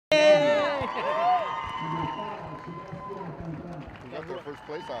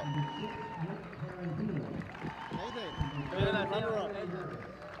place out?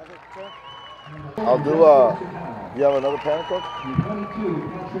 I'll do, you have another pan cook?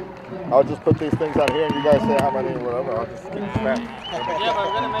 I'll just put these things on here and you guys say how many, whatever. I'll just keep spam. Yeah, but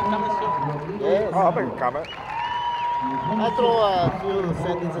we're going to make comments too. Yes. Oh, I'll make a comment. I'll throw a few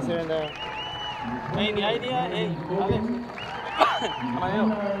sentences here and there. Hey, the idea, hey, Alex. Amadeo.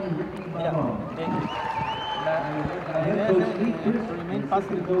 Mira, la idea es to remain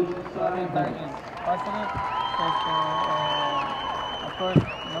positive all the time. Passionate, of course,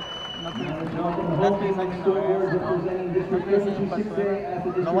 not criticizing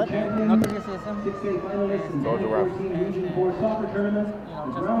No what? no criticism. Georgia Raps.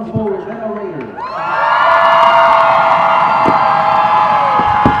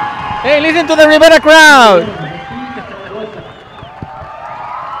 Hey, listen to the Rivera crowd.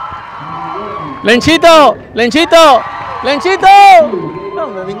 Lenchito, Lenchito, Lenchito. No,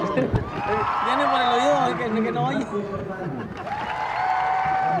 me viniste. Viene por el oído que no oye.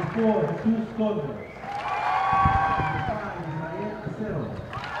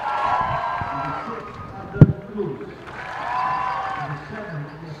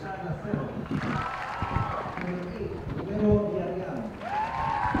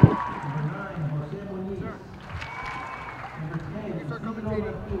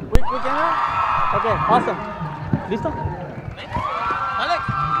 We can now? Okay, awesome. ¿Listo? Alex.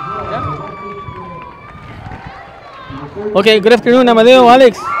 Yeah. Okay, good afternoon, Amadeo,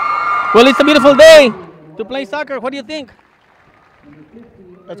 Alex. Well, it's a beautiful day to play soccer. What do you think?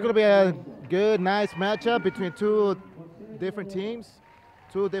 It's going to be a good, nice matchup between two different teams,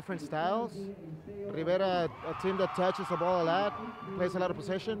 two different styles. Rivera, a team that touches the ball a lot, plays a lot of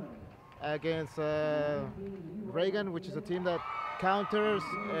possession, against Reagan, which is a team that counters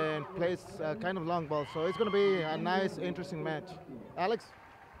and plays kind of long ball. So it's going to be a nice, interesting match. Alex?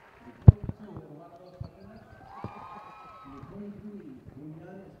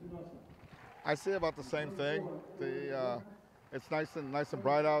 I see about the same thing. It's nice and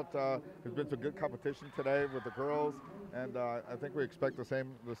bright out. There's been some good competition today with the girls, and I think we expect the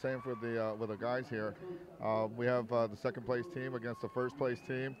same for the guys here. We have the second place team against the first place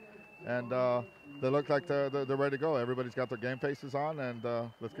team, and they look like they're ready to go. Everybody's got their game faces on, and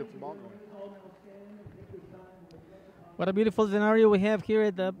let's get some ball going. What a beautiful scenario we have here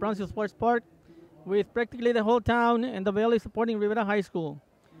at the Brownsville Sports Park, with practically the whole town and the Valley supporting Rivera High School.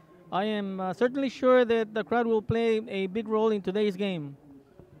 I am certainly sure that the crowd will play a big role in today's game.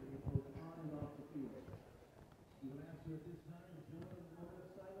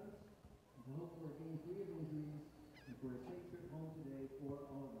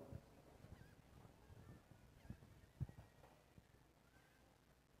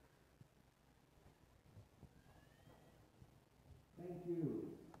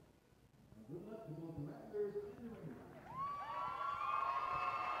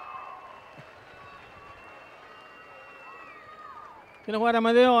 You know what,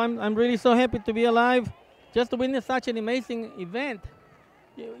 Amadeo, I'm really so happy to be alive just to witness such an amazing event.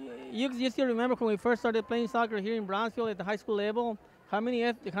 You still remember when we first started playing soccer here in Brownsville at the high school level? How many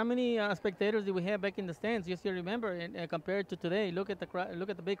spectators did we have back in the stands? You still remember, and compared to today, look at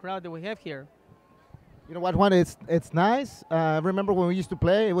the big crowd that we have here. You know what, Juan? It's nice. I remember when we used to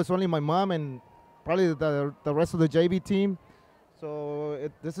play, it was only my mom and probably the rest of the JV team. So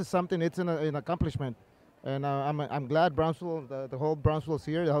this is something. It's an accomplishment. And I'm glad Brownsville, the whole Brownsville is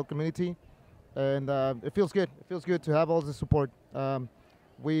here, the whole community, and it feels good. It feels good to have all the support.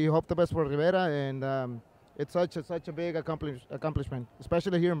 We hope the best for Rivera, and it's such a big accomplishment,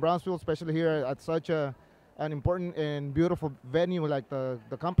 especially here in Brownsville, especially here at such an important and beautiful venue like the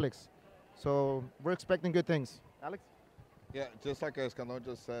complex. So we're expecting good things. Alex? Yeah, just like Escandon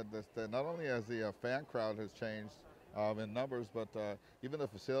just said, not only has the fan crowd has changed in numbers, but even the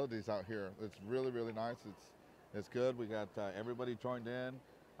facilities out here, it's really, really nice. It's good. We got everybody joined in.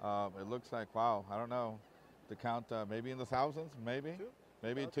 It looks like, wow, I don't know, to count maybe in the thousands, maybe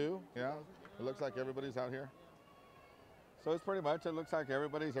two. Yeah, it looks like everybody's out here. So it's pretty much, it looks like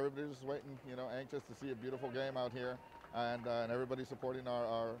everybody's just waiting, anxious to see a beautiful game out here, and everybody supporting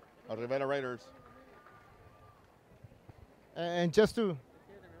our Rivera Raiders. And just to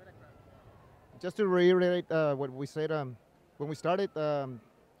reiterate what we said when we started,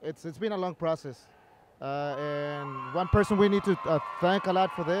 it's been a long process. And one person we need to thank a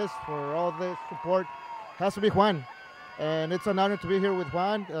lot for this, for all this support, has to be Juan. And it's an honor to be here with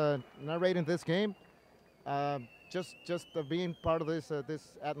Juan, narrating this game. Just being part of this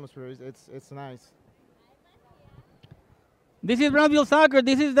atmosphere, it's nice. This is Brownsville Soccer.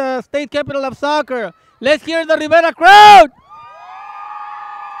 This is the state capital of soccer. Let's hear the Rivera crowd.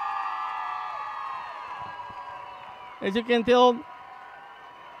 As you can tell,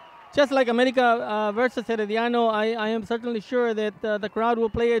 just like America versus Herediano, I am certainly sure that the crowd will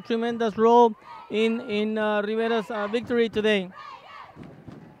play a tremendous role in Rivera's victory today.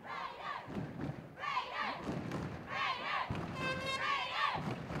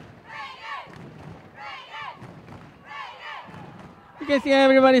 You can see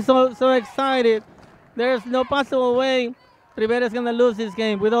everybody so excited. There's no possible way Rivera's going to lose this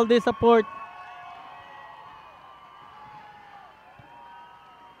game with all this support.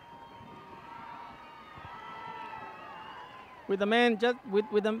 With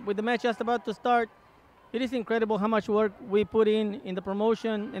the match just about to start, it is incredible how much work we put in the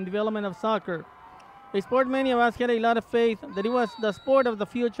promotion and development of soccer. A sport many of us had a lot of faith that it was the sport of the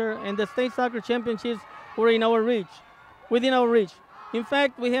future, and the state soccer championships were within our reach. In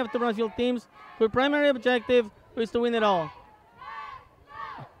fact, we have two Brazil teams whose primary objective is to win it all.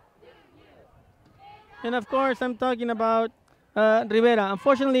 And of course, I'm talking about Rivera.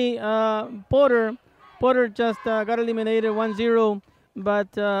 Unfortunately, Porter just got eliminated 1-0, but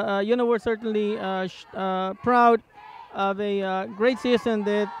we're certainly proud of a great season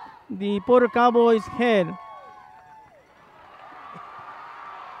that the Porter Cowboys had.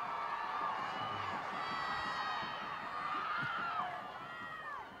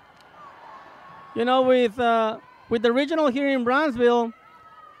 With the regional here in Brownsville,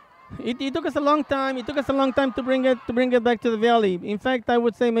 it took us a long time. It took us a long time to bring it back to the Valley. In fact, I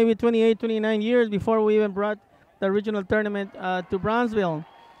would say maybe 28, 29 years before we even brought the regional tournament to Brownsville.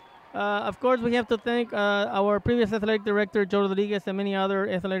 Of course, we have to thank our previous athletic director, Joe Rodriguez, and many other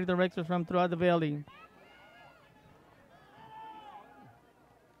athletic directors from throughout the Valley.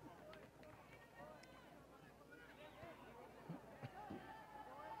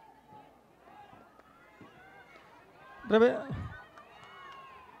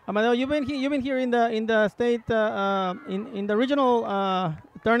 Amadeo, you've been here in the state in the regional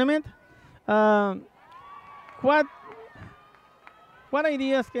tournament. What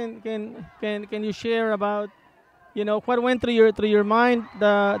ideas can you share about what went through your mind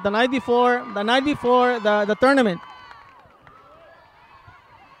the night before the tournament?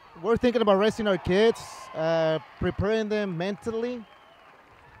 We're thinking about resting our kids, preparing them mentally,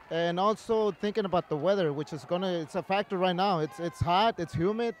 and also thinking about the weather, which is it's a factor right now. It's hot, it's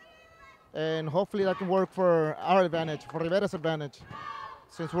humid, and hopefully that can work for our advantage, for Rivera's advantage,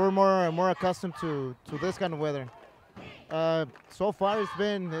 since we're more accustomed to this kind of weather. So far it's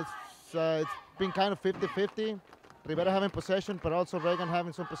been kind of 50-50. Rivera having possession, but also Reagan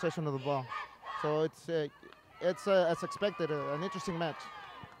having some possession of the ball. So it's as expected, an interesting match.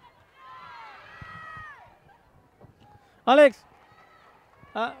 Alex,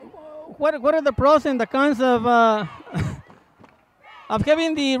 what are the pros and the cons of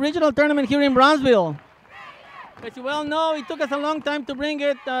having the regional tournament here in Brownsville? As you well know, it took us a long time to bring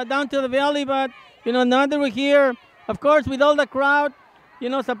it down to the Valley, but now that we're here, of course, with all the crowd,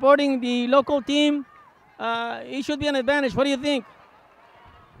 supporting the local team, it should be an advantage. What do you think?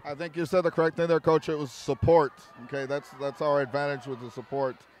 I think you said the correct thing there, Coach. It was support. Okay, that's our advantage with the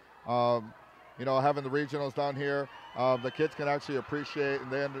support. Having the regionals down here, the kids can actually appreciate,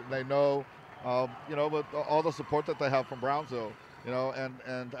 and they know, with all the support that they have from Brownsville,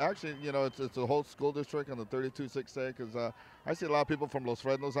 and actually, it's a whole school district and the 32-6A, because I see a lot of people from Los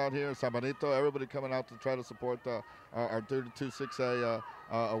Fresnos out here, San Benito, everybody coming out to try to support our 32-6A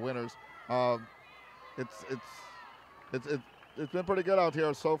winners. It's been pretty good out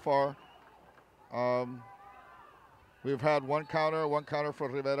here so far. We've had one counter for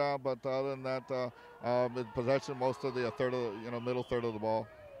Rivera, but other than that, in possession most of the middle third of the ball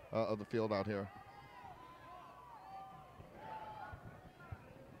of the field out here.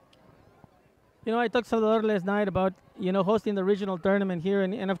 I talked to Salvador last night about hosting the regional tournament here,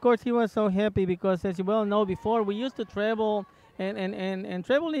 and of course he was so happy because, as you well know, before we used to travel and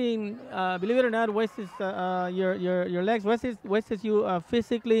traveling, believe it or not, wastes your legs, wastes you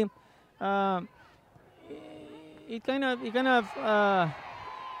physically. It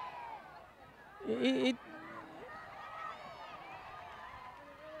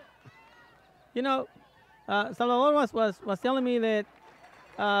Salvador was telling me that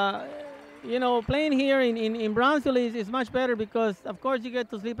playing here in Brownsville is much better because, of course, you get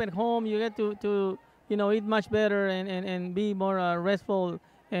to sleep at home, you get to eat much better and be more restful,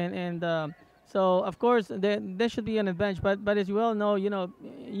 and so of course there should be an advantage. But as you well know,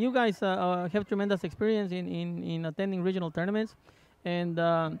 you guys have tremendous experience in attending regional tournaments, and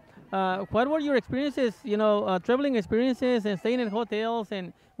what were your experiences? Traveling experiences and staying in hotels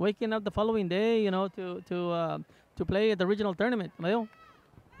and waking up the following day, to play at the regional tournament, Mayo?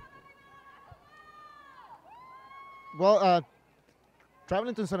 Well,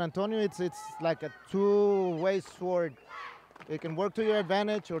 traveling to San Antonio, it's like a two-way sword. It can work to your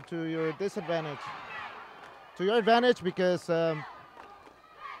advantage or to your disadvantage. To your advantage because the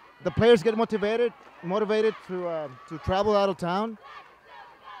players get motivated to travel out of town,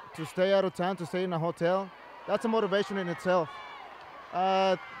 to stay out of town, to stay in a hotel. That's a motivation in itself.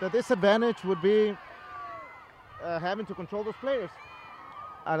 The disadvantage would be having to control those players.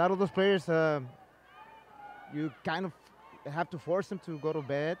 A lot of those players, you kind of have to force them to go to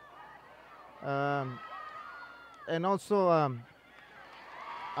bed. And also,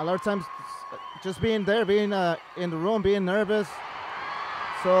 a lot of times, just being there, being in the room, being nervous.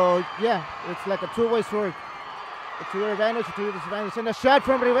 So, yeah, it's like a two-way sword. To your advantage, to your disadvantage. And a shot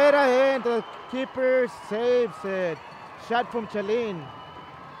from Rivera, and the keeper saves it. Shot from Chalin.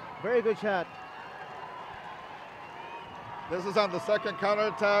 Very good shot. This is on the second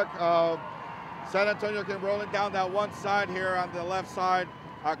counterattack. San Antonio came rolling down that one side here on the left side.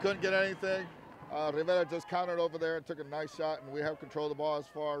 I couldn't get anything. Rivera just countered over there and took a nice shot, and we have control of the ball as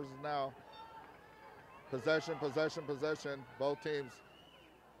far as now. Possession, possession, possession. Both teams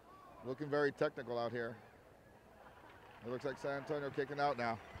looking very technical out here. It looks like San Antonio kicking out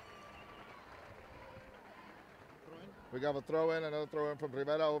now. We got a throw in, another throw in from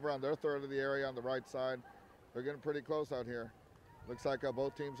Rivera over on their third of the area on the right side. They're getting pretty close out here. Looks like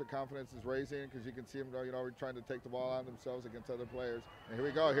both teams' confidence is raising because you can see them, trying to take the ball on themselves against other players. And here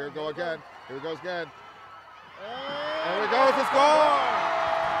we go. Here we go again. Here we go again. There we go. It's a score.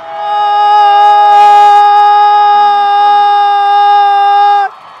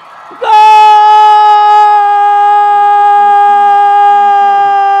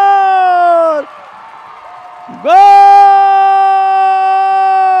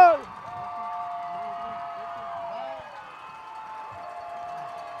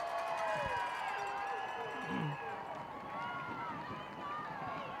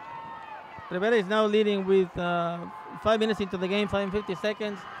 Rivera is now leading with 5 minutes into the game, 5 and 50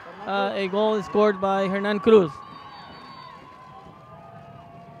 seconds. A goal is scored by Hernan Cruz.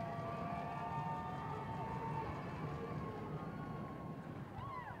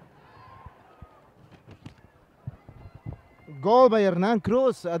 Goal by Hernan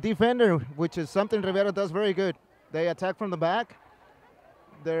Cruz, a defender, which is something Rivera does very good. They attack from the back.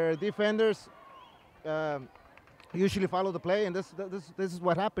 Their defenders usually follow the play, and this is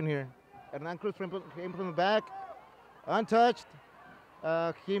what happened here. Hernan Cruz came from the back, untouched.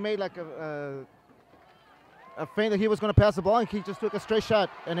 He made like a feint that he was going to pass the ball, and he just took a straight shot,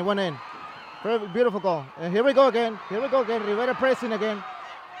 and it went in. Very beautiful goal. And here we go again. Here we go again. Rivera pressing again.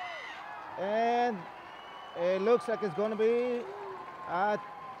 And it looks like it's going to be a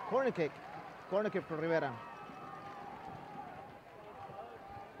corner kick. Corner kick for Rivera.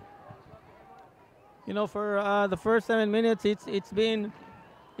 You know, for the first 7 minutes, it's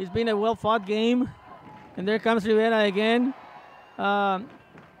been a well-fought game, and there comes Rivera again.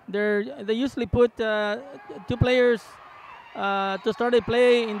 They usually put 2 players to start a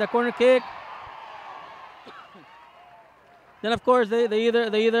play in the corner kick. Then, of course, they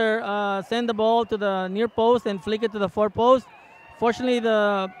either send the ball to the near post and flick it to the far post. Fortunately,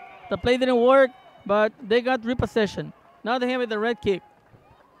 the play didn't work, but they got repossession. Now they have the red kick.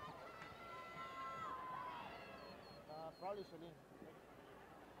 Probably Chalin.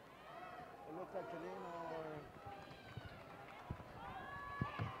 It looks like Chalin or...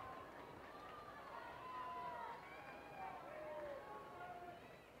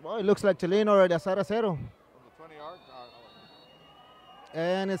 Well, it looks like Chalin or Azar Acero. From the 20-yard.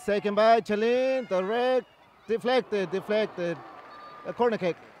 And it's taken by Chalin. The red deflected. A corner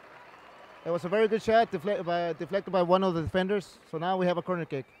kick. It was a very good shot, deflected by one of the defenders. So now we have a corner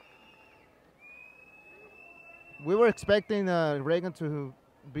kick. We were expecting Reagan to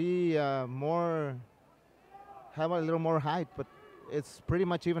be have a little more height, but it's pretty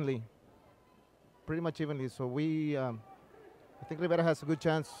much evenly. So I think Rivera has a good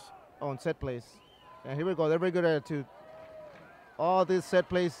chance on set plays. And here we go. They're very good attitude. All these set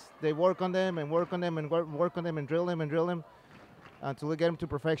plays, they work on them and work on them and work on them and drill them until they get them to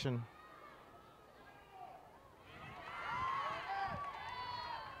perfection.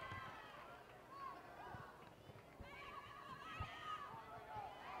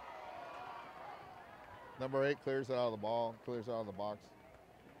 Number 8 clears it out of the ball, clears it out of the box.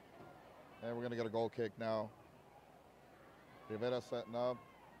 And we're going to get a goal kick now. Rivera setting up,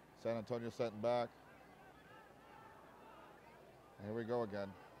 San Antonio setting back. And here we go again.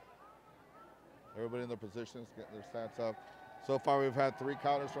 Everybody in their positions, getting their stats up. So far we've had 3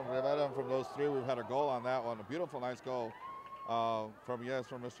 counters from Rivera, and from those 3 we've had a goal on that one. A beautiful, nice goal from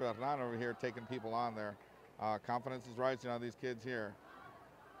Mr. Hernan over here, taking people on there. Confidence is rising on these kids here.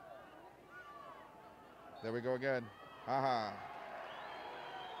 There we go again. Haha.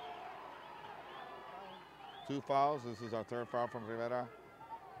 2 fouls. This is our 3rd foul from Rivera.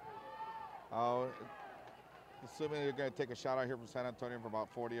 Assuming you're going to take a shot out here from San Antonio from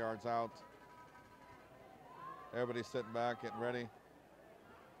about 40 yards out. Everybody's sitting back, getting ready.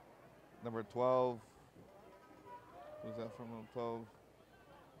 Number 12. Who's that from? 12.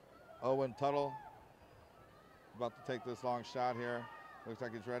 Owen Tuttle. About to take this long shot here. Looks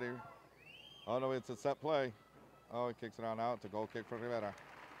like he's ready. Oh no, it's a set play. Oh, he kicks it on out. It's a goal kick for Rivera.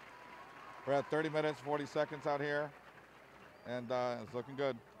 We're at 30 minutes, 40 seconds out here. And it's looking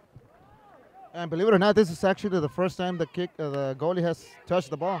good. And believe it or not, this is actually the first time the goalie has touched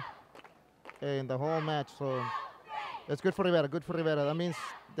the ball in the whole match. So it's good for Rivera, good for Rivera. That means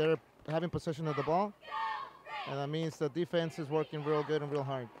they're having possession of the ball. And that means the defense is working real good and real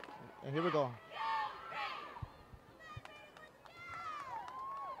hard. And here we go.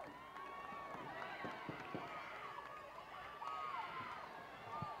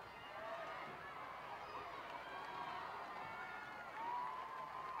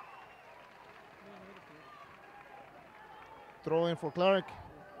 Throw in for Clark.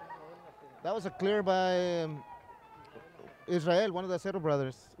 That was a clear by Israel, one of the Acero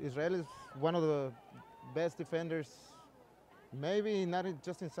brothers. Israel is one of the best defenders, maybe not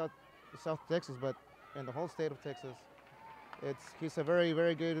just in South Texas, but in the whole state of Texas. He's a very,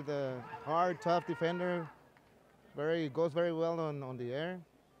 very good, hard, tough defender. Goes very well on the air,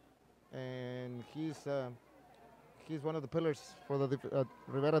 and he's one of the pillars for the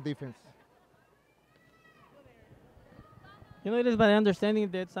Rivera defense. You know, it is my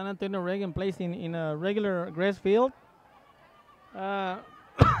understanding that San Antonio Reagan plays in a regular grass field.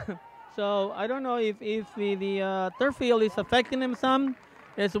 So I don't know if the turf field is affecting them some.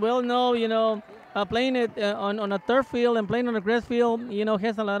 As well know, you know, playing it on a turf field and playing on a grass field, you know,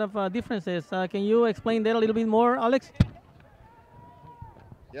 has a lot of differences. Can you explain that a little bit more, Alex?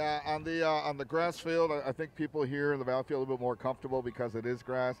 Yeah, on the grass field, I think people here in the Valley feel a little bit more comfortable because it is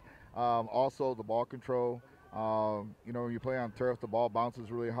grass. Also, the ball control. You know, when you play on turf, the ball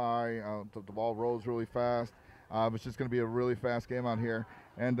bounces really high, the ball rolls really fast. It's just going to be a really fast game out here,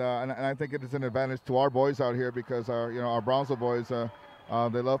 and I think it is an advantage to our boys out here because our Brownsville boys,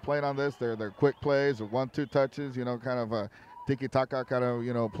 they love playing on this. They're quick plays, or 1-2 touches, you know, kind of a tiki-taka kind of,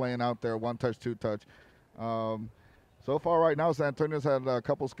 you know, playing out there, 1-touch, 2-touch. So far right now, San Antonio's had a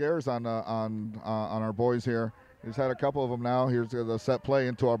couple scares on our boys here. He's had a couple of them now. Here's the set play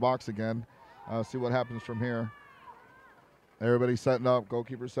into our box again. See what happens from here. Everybody's setting up,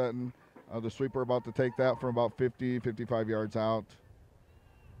 goalkeeper setting. The sweeper about to take that from about 50, 55 yards out.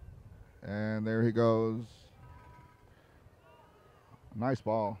 And there he goes. Nice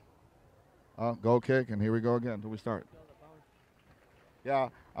ball. Goal kick, and here we go again. Till we start. Yeah,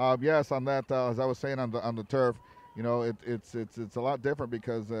 yes, on that, as I was saying on the turf, you know, it's a lot different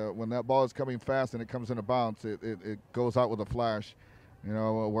because when that ball is coming fast and it comes in a bounce, it goes out with a flash. You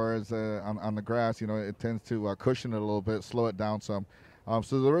know, whereas on the grass, you know, it tends to cushion it a little bit, slow it down some.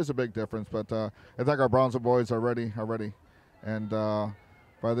 So there is a big difference, but I think our Brownsville boys are ready. And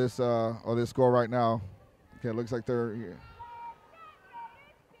by this score right now, okay, it looks like they're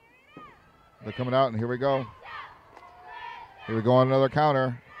coming out, and here we go. Here we go on another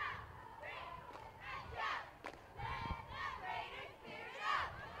counter.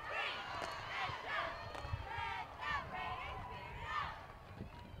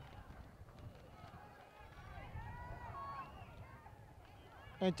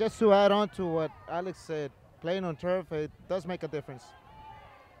 And just to add on to what Alex said, playing on turf, it does make a difference.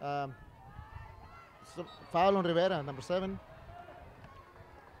 So foul on Rivera, number 7.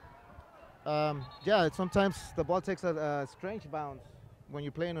 Yeah, sometimes the ball takes a strange bounce when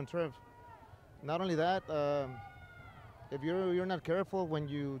you're playing on turf. Not only that, if you're not careful when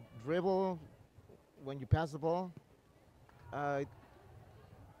you dribble, when you pass the ball.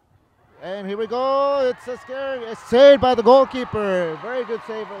 And here we go. It's a scary. It's saved by the goalkeeper. Very good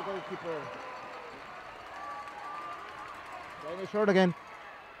save by the goalkeeper. Playing it short again.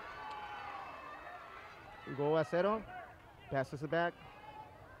 We go Acero. Passes it back.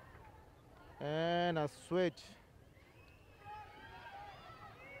 And a switch.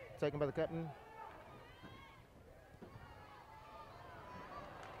 Taken by the captain.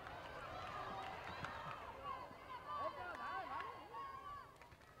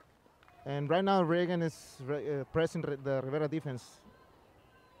 And right now, Reagan is pressing the Rivera defense.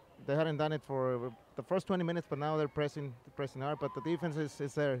 They hadn't done it for the first 20 minutes, but now they're pressing hard. But the defense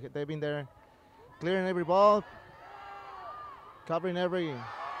is there. They've been there, clearing every ball, covering every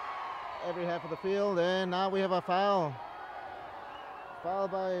every half of the field, and now we have a foul. Foul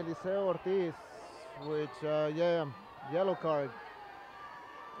by Eliseo Ortiz, which, yeah, yellow card.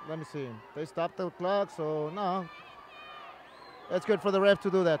 Let me see. They stopped the clock, so no. It's good for the ref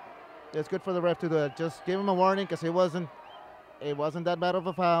to do that. It's good for the ref to do that. Just give him a warning because it wasn't that bad of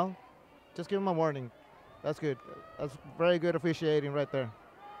a foul. Just give him a warning. That's good. That's very good officiating right there.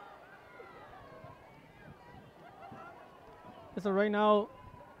 So right now,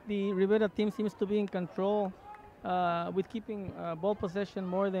 the Rivera team seems to be in control with keeping ball possession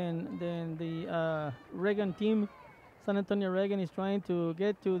more than the Reagan team. San Antonio Reagan is trying to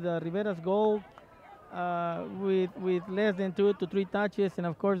get to the Rivera's goal with less than 2 to 3 touches, and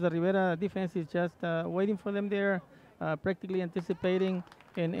of course the Rivera defense is just waiting for them there, practically anticipating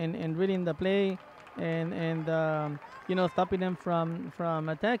and reading the play and stopping them from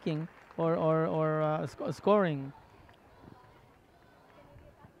attacking or scoring.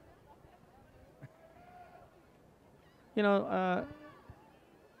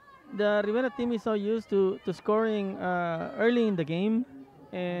 The Rivera team is so used to scoring early in the game,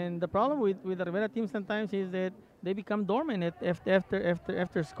 and the problem with the Rivera team sometimes is that they become dormant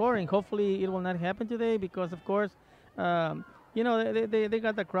after scoring. Hopefully, it will not happen today because, of course, they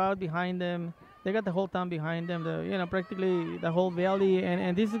got the crowd behind them. They got the whole town behind them. Practically the whole valley,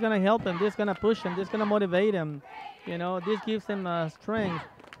 and this is gonna help them. This is gonna push them. This is gonna motivate them. This gives them strength.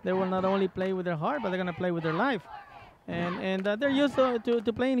 They will not only play with their heart, but they're gonna play with their life. And they're used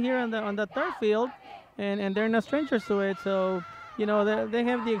to playing here on the turf field, and they're not strangers to it. So they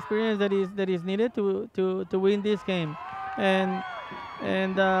have the experience that is needed to win this game, and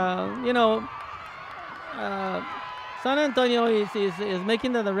San Antonio is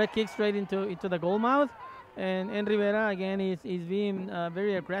making the direct kick straight into the goal mouth, and Rivera again is being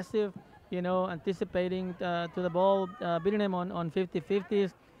very aggressive, anticipating to the ball, beating him on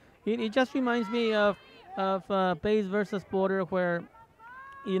 50-50s. It just reminds me of Pace versus Porter, where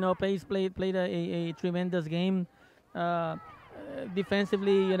Pace played a tremendous game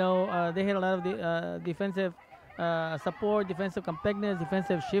defensively. They had a lot of defensive support, defensive compactness,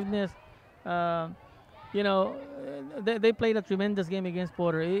 defensive shiftness. They played a tremendous game against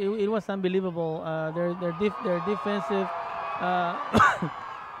Porter. It was unbelievable. Their defensive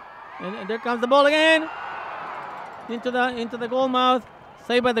and there comes the ball again into the goal mouth,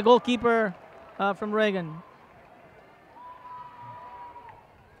 saved by the goalkeeper from Reagan.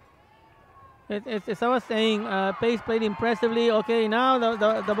 As I was saying, Pace played impressively. Okay, now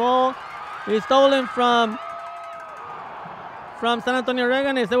the ball is stolen from San Antonio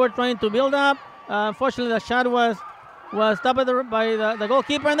Reagan as they were trying to build up. Unfortunately, the shot was stopped by the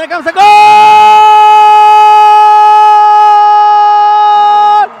goalkeeper, and there comes the goal!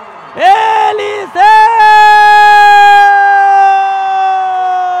 Eliseo!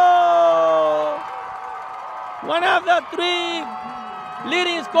 One of the 3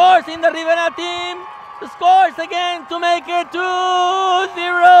 leading scores in the Rivera team scores again to make it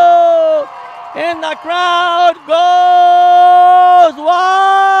 2-0. And the crowd goes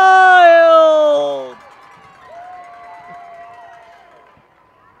wild.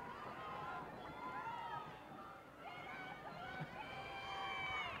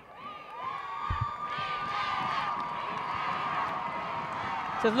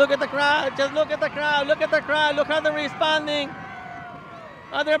 Just look at the crowd. Just look at the crowd. Look at the crowd. Look how they're responding.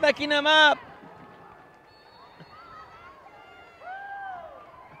 Oh, they're backing them up.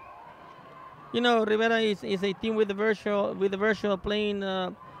 Rivera is a team with the virtual playing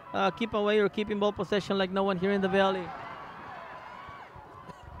keep away or keeping ball possession like no one here in the valley.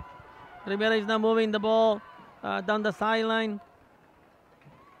 Rivera is now moving the ball down the sideline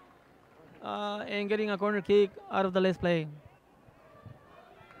and getting a corner kick out of the last play.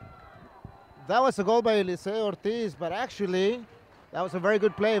 That was a goal by Eliseo Ortiz, but actually that was a very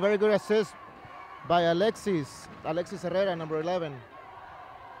good play, very good assist by Alexis Herrera, number 11.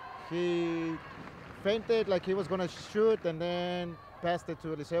 He feinted like he was going to shoot and then passed it to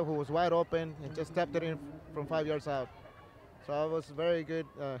Eliseo, who was wide open, and just tapped it in from 5 yards out. So it was very good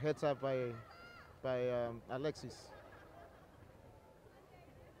heads up by Alexis.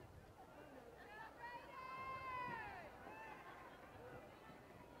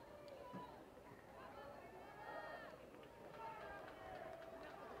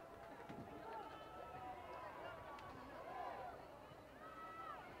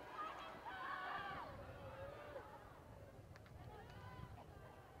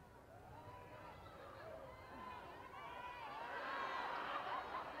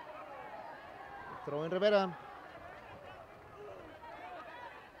 Throw in Rivera.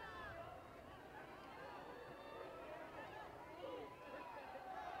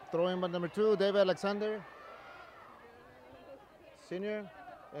 throwing by number 2, David Alexander, senior.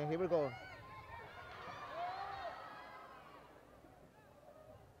 And here we go.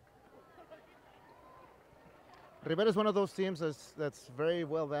 Rivera is one of those teams that's very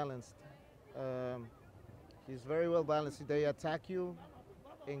well balanced. He's very well balanced. They attack you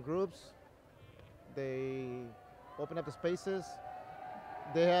in groups. They open up the spaces.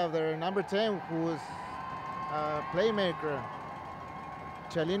 They have their number 10, who is a playmaker,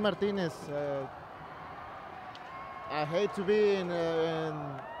 Chalin Martinez. I hate to be in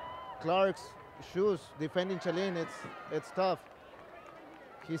Clark's shoes defending Chalin. It's tough.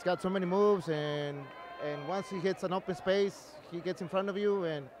 He's got so many moves, and once he hits an open space, he gets in front of you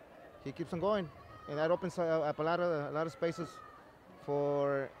and he keeps on going, and that opens up a lot of spaces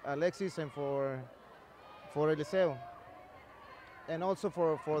for Alexis and for Eliseo, and also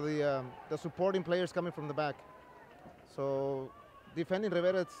for the supporting players coming from the back. So defending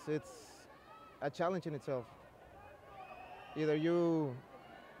Rivera, it's a challenge in itself. Either you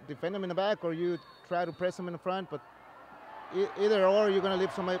defend him in the back or you try to press him in the front, but either or, you're going to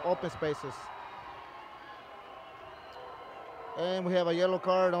leave some open spaces. And we have a yellow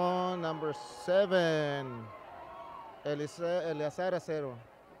card on number 7, Eleazar Acero,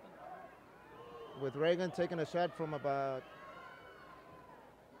 with Reagan taking a shot from about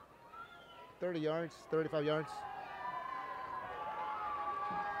 30 yards, 35 yards.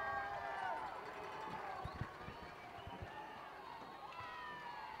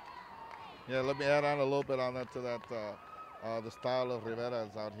 Yeah, let me add on a little bit on that to that. The style of Rivera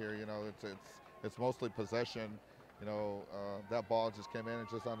is out here. You know, it's mostly possession. You know, that ball just came in and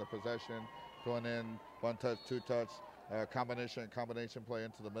just on the possession, going in, 1 touch, 2 touch, combination play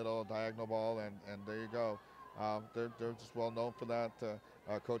into the middle, diagonal ball, and there you go. They're just well known for that.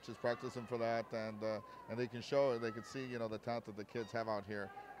 Coaches practicing for that, and they can show, they can see, you know, the talent that the kids have out here.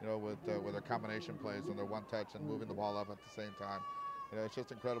 You know, with their combination plays and their 1 touch and moving the ball up at the same time. You know, it's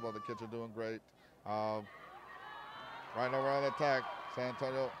just incredible. The kids are doing great. Right over on the attack, San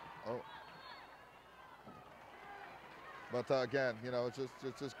Antonio. Oh. But again, you know, it's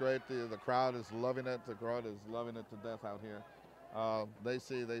just great. The crowd is loving it. The crowd is loving it to death out here. They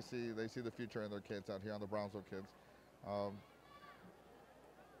see the future in their kids out here on the Brownsville kids.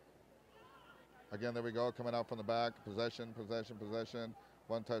 Again, there we go, coming out from the back. Possession.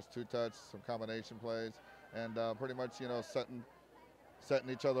 1 touch, 2 touch, some combination plays, and pretty much, you know, setting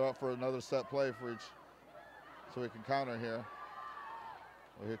each other up for another set play for each, so we can counter here.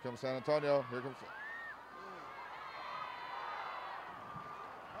 Well, here comes San Antonio. Here comes.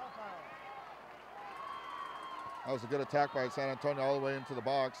 That was a good attack by San Antonio all the way into the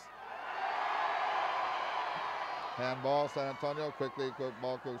box. Handball, San Antonio. Quickly,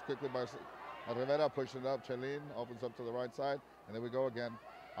 ball goes quickly by Rivera, pushing it up. Chalin opens up to the right side, and there we go again,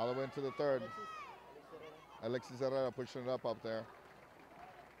 all the way into the third. Alexis Herrera pushing it up there.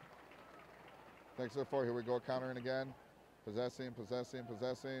 Next to the 4, here we go, countering again. Possessing.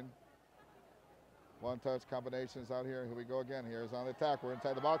 1 touch combinations out here. Here we go again. Here's on the attack. We're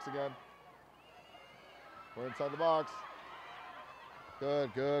inside the box again. We're inside the box.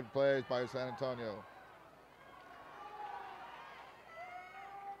 Good plays by San Antonio.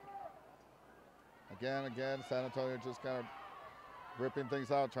 Again, San Antonio just kind of ripping things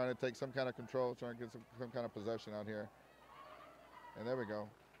out, trying to take some kind of control, trying to get some kind of possession out here. And there we go.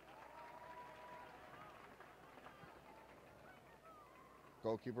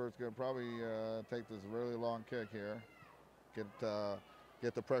 Goalkeeper is going to probably take this really long kick here. Get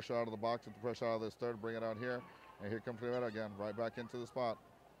the pressure out of the box, get the pressure out of this third, bring it out here. And here comes Rivera again, right back into the spot,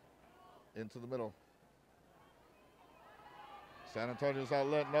 into the middle. San Antonio's not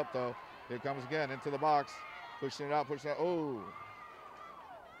letting up though. Here comes again, into the box, pushing it out. Oh,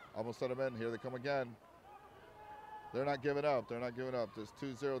 almost set them in. Here they come again. They're not giving up. This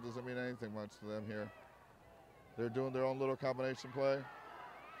 2-0 doesn't mean anything much to them here. They're doing their own little combination play.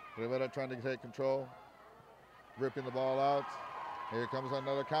 Rivera trying to take control, ripping the ball out. Here comes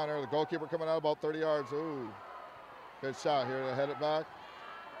another counter. The goalkeeper coming out about 30 yards. Ooh, good shot here to head it back.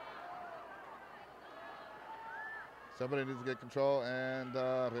 Somebody needs to get control, and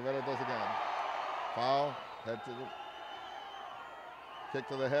Rivera does again. Foul, kick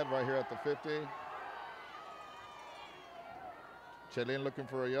to the head right here at the 50. Chalin looking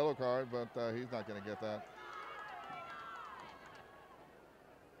for a yellow card, but he's not going to get that.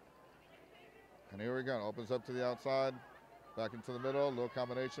 And here we go, opens up to the outside, back into the middle, little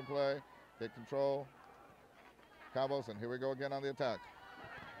combination play, get control, combos, and here we go again on the attack.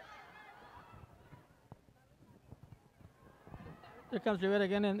 There comes Rivera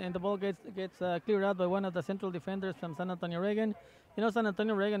again, and the ball gets cleared out by one of the central defenders from San Antonio Reagan. You know, San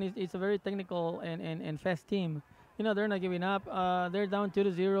Antonio Reagan is a very technical and fast team. You know, they're not giving up. They're down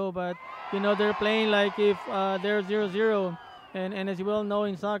 2-0, but you know they're playing like if they're 0-0. And as you well know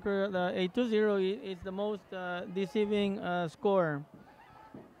in soccer, a 2-0 is the most deceiving score.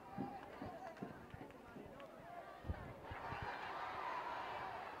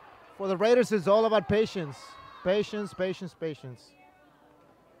 For the Raiders, it's all about patience. Patience, patience, patience.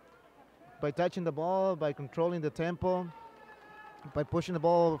 By touching the ball, by controlling the tempo, by pushing the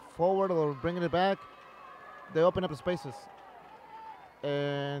ball forward or bringing it back, they open up the spaces.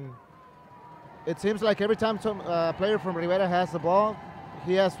 And it seems like every time some player from Rivera has the ball,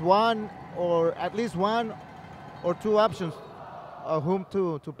 he has one or at least one or two options of whom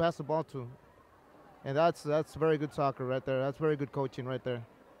to pass the ball to. And that's very good soccer right there. That's very good coaching right there.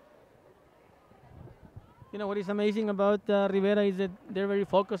 You know what is amazing about Rivera is that they're very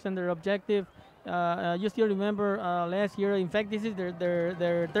focused on their objective. You still remember last year. In fact, this is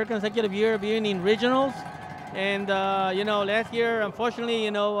their third consecutive year being in regionals, and you know last year, unfortunately,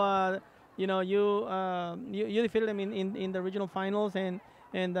 you defeated them in the regional finals, and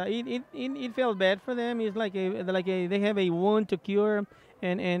it felt bad for them. It's like they have a wound to cure,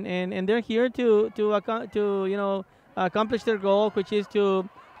 and they're here to accomplish their goal, which is to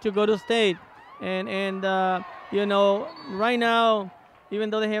go to state. And you know, right now,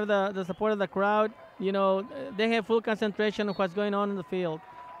 even though they have the support of the crowd, you know, they have full concentration on what's going on in the field.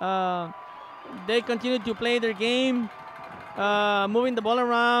 They continue to play their game, moving the ball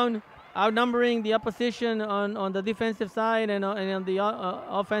around, outnumbering the opposition on the defensive side and on the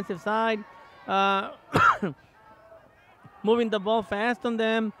offensive side, moving the ball fast on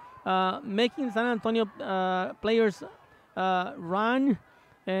them, making San Antonio players run.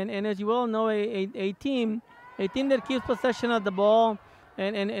 And as you well know, a team that keeps possession of the ball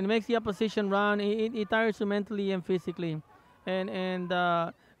and makes the opposition run, it tires you mentally and physically. And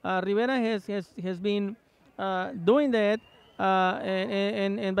Rivera has been doing that,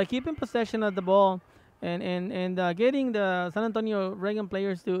 and by keeping possession of the ball and getting the San Antonio Reagan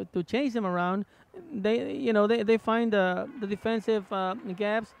players to chase them around, they find the defensive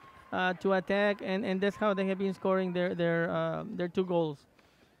gaps to attack, and that's how they have been scoring their two goals.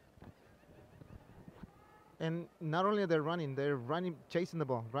 And not only they're running, chasing the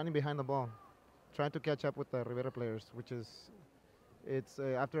ball, running behind the ball, trying to catch up with the Rivera players, which is,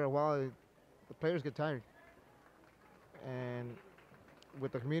 after a while, the players get tired. And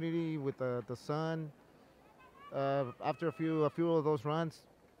with the humidity, with the sun, after a few of those runs,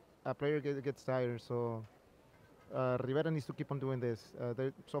 a player gets tired. So Rivera needs to keep on doing this.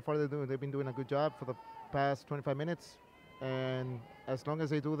 So far they've been doing a good job for the past 25 minutes. And as long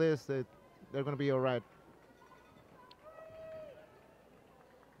as they do this, they're going to be all right.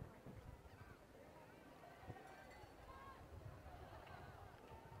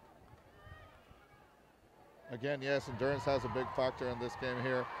 Again, yes, endurance has a big factor in this game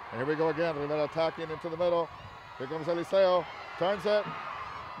here. And here we go again. Rivera attacking into the middle. Here comes Eliseo. Turns it.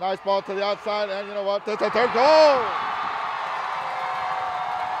 Nice ball to the outside. And you know what? That's a third goal.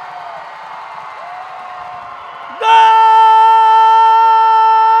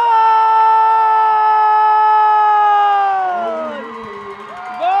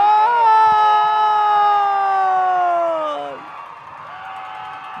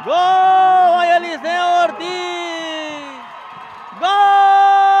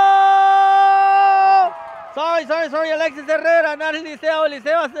 Sorry, Alexis Herrera, not Eliseo.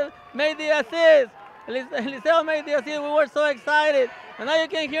 Eliseo made the assist. Eliseo made the assist. We were so excited. And now you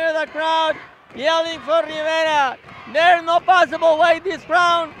can hear the crowd yelling for Rivera. There's no possible way this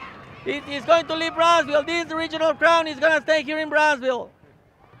crown is going to leave Brownsville. This regional crown is going to stay here in Brownsville.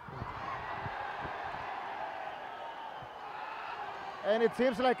 And it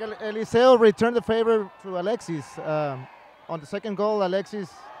seems like Eliseo returned the favor to Alexis. On the second goal, Alexis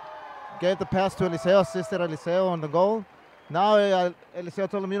gave the pass to Eliseo, assisted Eliseo on the goal. Now Eliseo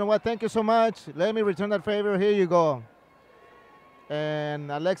told him, you know what, thank you so much. Let me return that favor. Here you go.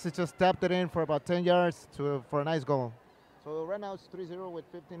 And Alexis just tapped it in for about 10 yards for a nice goal. So right now it's 3-0 with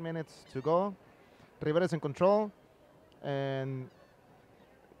 15 minutes to go. Rivera's in control. And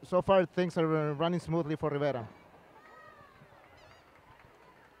so far things are running smoothly for Rivera.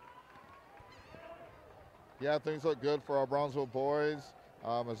 Yeah, things look good for our Brownsville boys.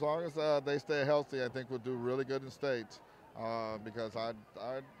 As long as they stay healthy, I think we'll do really good in state. Because I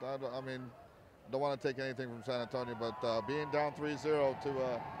mean, don't want to take anything from San Antonio, but being down 3-0 to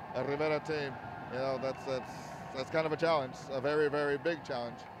a Rivera team, you know, that's kind of a challenge, a very, very big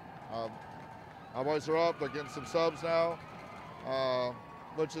challenge. Our boys are up. They're getting some subs now.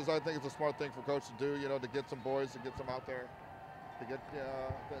 which is, I think, it's a smart thing for coach to do. You know, to get some boys, to get some out there, to get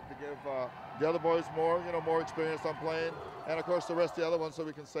to give the other boys more, you know, more experience on playing, and of course the rest of the other ones, so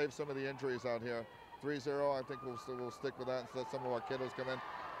we can save some of the injuries out here. 3-0, I think we'll stick with that and let some of our kiddos come in.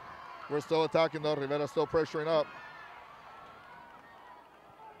 We're still attacking though. Rivera still pressuring up.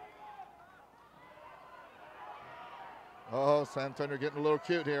 Oh, San Antonio getting a little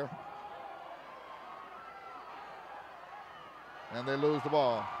cute here. And they lose the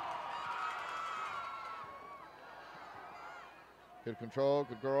ball. Good control,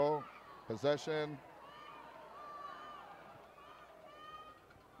 good girl, possession.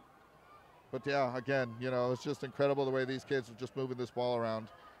 But yeah, again, you know, it's just incredible the way these kids are just moving this ball around,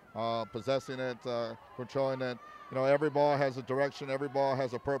 possessing it, controlling it. You know, every ball has a direction, every ball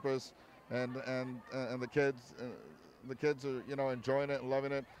has a purpose, and the kids are, you know, enjoying it and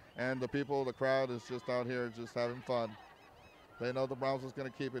loving it, and the people, the crowd is just out here just having fun. They know the Browns is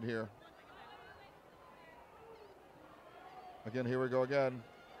going to keep it here. Again, here we go again.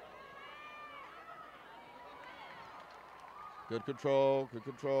 Good control, good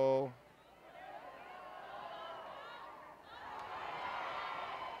control.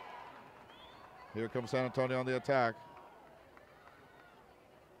 Here comes San Antonio on the attack.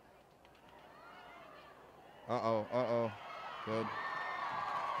 Uh-oh. Good.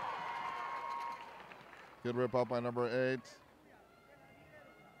 Good rip up by number 8.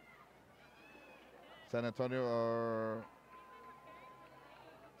 San Antonio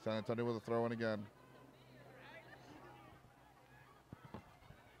with a throw in again.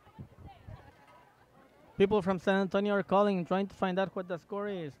 People from San Antonio are calling, trying to find out what the score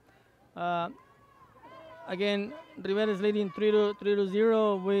is. Again, Rivera is leading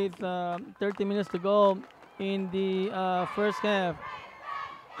 3-0 with 30 minutes to go in the first half.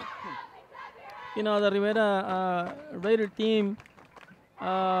 You know, the Rivera Raider team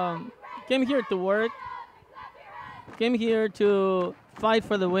came here to work, came here to fight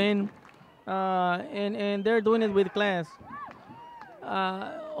for the win, and they're doing it with class.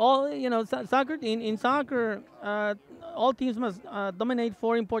 Soccer in soccer, all teams must dominate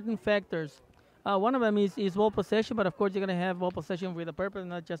 4 important factors. One of them is ball possession, but of course you're going to have ball possession with a purpose,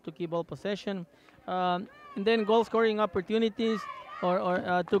 not just to keep ball possession. And then goal scoring opportunities,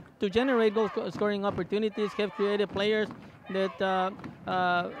 or to generate goal scoring opportunities, have creative players that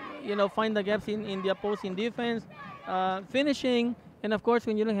find the gaps in the opposing defense, finishing, and of course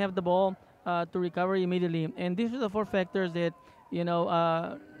when you don't have the ball, to recover immediately. And these are the 4 factors that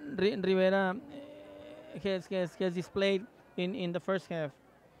Rivera has displayed in the first half.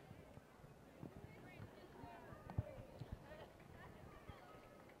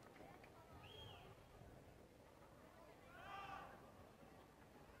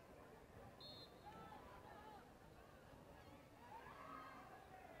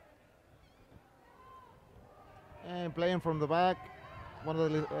 And playing from the back, one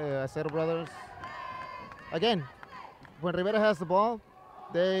of the Acero brothers. Again, when Rivera has the ball,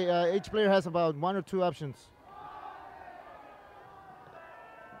 each player has about 1 or 2 options.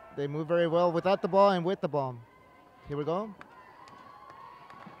 They move very well without the ball and with the ball. Here we go.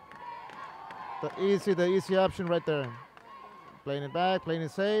 The easy option right there. Playing it back, playing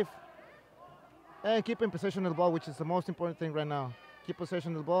it safe, and keeping possession of the ball, which is the most important thing right now. Keep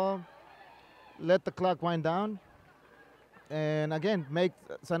possession of the ball, let the clock wind down, and again, make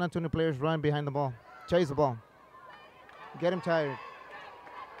San Antonio players run behind the ball, chase the ball, get him tired.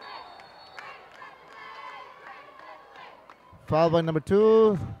 Foul by number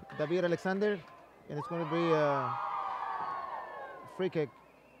 2, David Alexander, and it's going to be a free kick.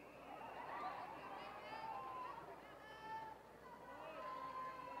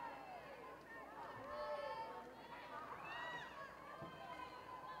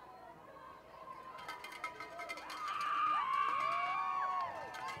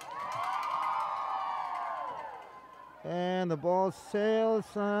 And the ball sails,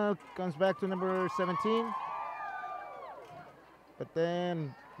 comes back to number 17. But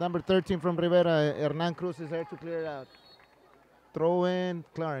then number 13 from Rivera, Hernan Cruz, is there to clear it out. Throw in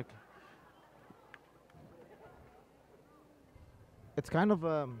Clark. It's kind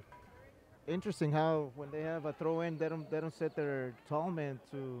of interesting how when they have a throw in, they don't set their tall man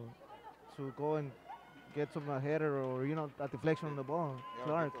to go and get some header or a deflection on the ball. Yeah,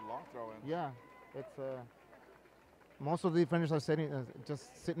 Clark. the long throw in. Yeah, it's most of the defenders are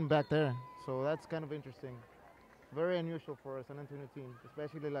just sitting back there, so that's kind of interesting. Very unusual for a San Antonio team,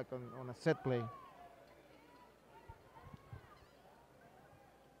 especially like on a set play.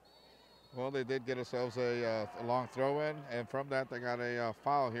 Well, they did get themselves a long throw in, and from that they got a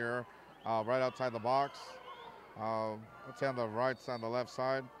foul here right outside the box. Let's say on the right side, on the left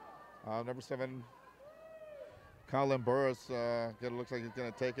side. Number 7, Colin Burris, looks like he's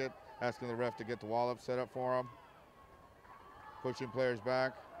going to take it, asking the ref to get the wall up, set up for him. Pushing players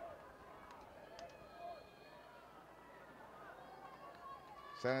back.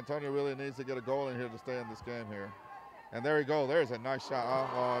 San Antonio really needs to get a goal in here to stay in this game here. And there you go. There's a nice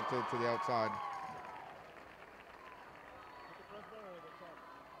shot to the outside.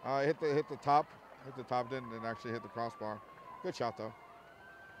 Hit the top. Hit the top, didn't actually hit the crossbar. Good shot though.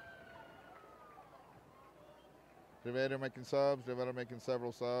 Rivera making subs. Rivera making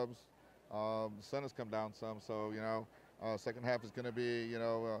several subs. The sun has come down some, so second half is going to be,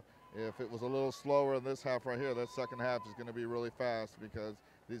 if it was a little slower in this half right here, that second half is going to be really fast because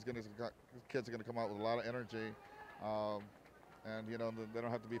these kids are going to come out with a lot of energy, and they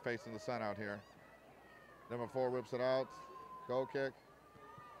don't have to be facing the sun out here. Number 4 rips it out, goal kick,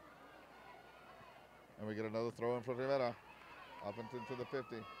 and we get another throw in for Rivera, up into the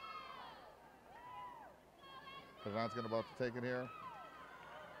 50. Pazan's going to about to take it here.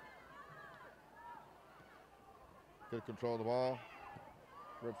 Good control of the ball.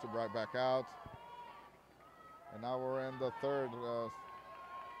 Rips it right back out. And now we're in the third.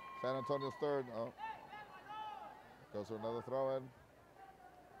 San Antonio's third. Oh. Goes for another throw in.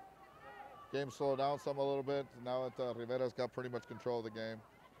 Game slowed down some a little bit. Now that Rivera's got pretty much control of the game.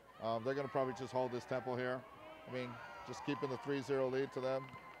 They're going to probably just hold this tempo here. I mean, just keeping the 3-0 lead to them.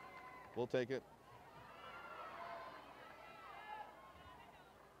 We'll take it.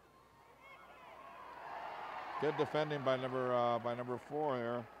 Good defending by number 4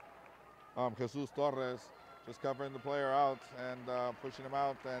 here. Jesus Torres just covering the player out and pushing him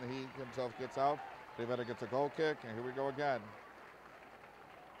out, and he himself gets out. Rivera gets a goal kick, and here we go again.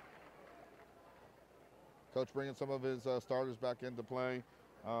 Coach bringing some of his starters back into play.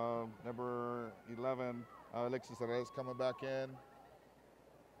 Number 11, Alexis Reyes coming back in.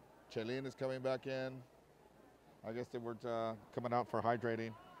 Chelin is coming back in. I guess they were coming out for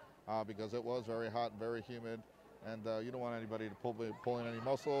hydrating because it was very hot and very humid. And you don't want anybody to pull in any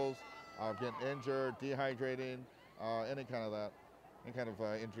muscles, getting injured, dehydrating, any kind of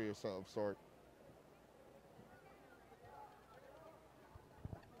injury of some sort.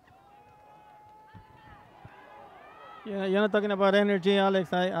 Yeah, you're not talking about energy,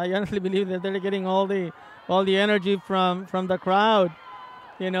 Alex. I honestly believe that they're getting all the energy from the crowd.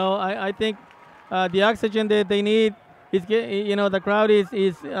 I think the oxygen that they need is the crowd is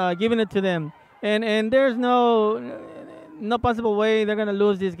giving it to them. And there's no possible way they're gonna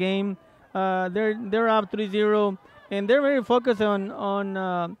lose this game. They're up 3-0, and they're very focused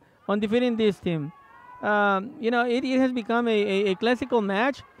on defeating this team. It has become a classical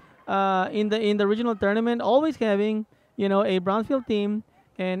match in the regional tournament, always having a Brownsville team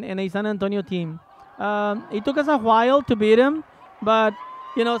and a San Antonio team. It took us a while to beat them, but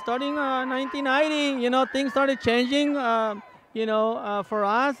starting 1990, things started changing. For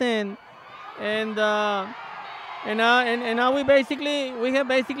us and now we have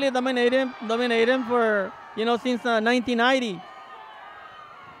basically dominated for since 1990.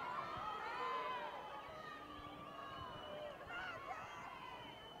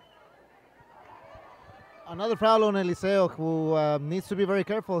 Another foul on Eliseo, who needs to be very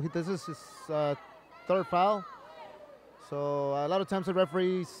careful. This is his third foul. So a lot of times the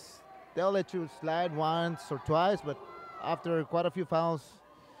referees, they'll let you slide once or twice, but after quite a few fouls,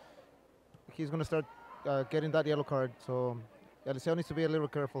 he's going to start getting that yellow card. So Eliseo needs to be a little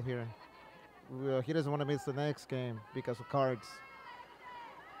careful here. He doesn't want to miss the next game because of cards.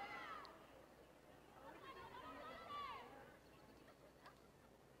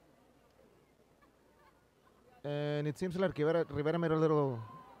 And it seems like Rivera made a little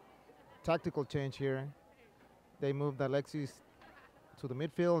tactical change here. They moved Alexis to the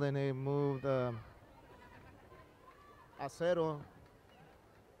midfield, and they moved Acero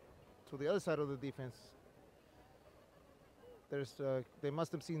to the other side of the defense. They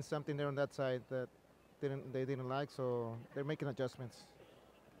must have seen something there on that side that they didn't like, so they're making adjustments.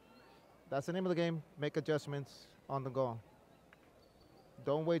 That's the name of the game. Make adjustments on the goal.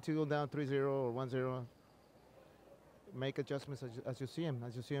 Don't wait to go down 3-0 or 1-0. Make adjustments as you see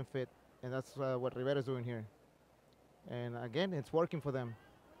him fit, and that's what Rivera's doing here. And again, it's working for them.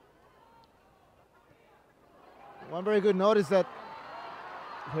 One very good note is that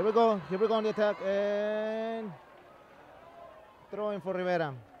here we go on the attack, and throwing for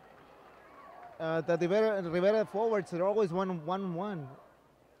Rivera. The Rivera forwards are always 1-1.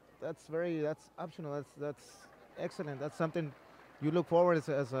 That's optional. That's excellent. That's something you look forward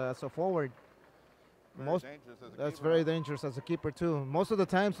as a forward. That's very dangerous as a keeper too. Most of the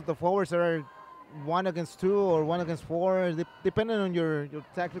times the forwards are 1 against 2 or 1 against 4, depending on your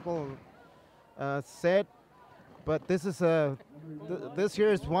tactical set. But this is this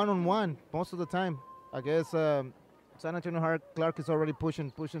here is 1-on-1 most of the time. I guess San Antonio Clark is already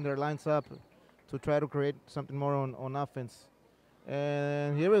pushing their lines up to try to create something more on offense.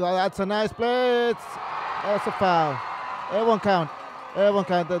 And here we go. That's a nice play. That's a foul. It won't count. It won't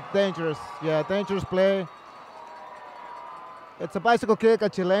count. That's dangerous. Yeah, dangerous play. It's a bicycle kick, a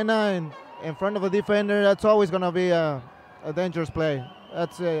chilena in front of a defender. That's always going to be a dangerous play.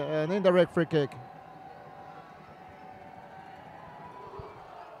 That's an indirect free kick.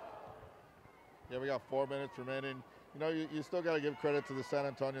 Yeah, we got 4 minutes remaining. You know, you still got to give credit to the San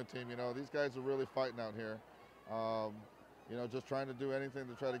Antonio team. You know, these guys are really fighting out here. You know, just trying to do anything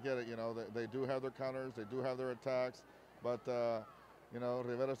to try to get it. You know, they do have their counters, they do have their attacks, but you know,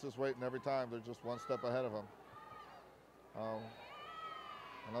 Rivera's just waiting every time. They're just one step ahead of them.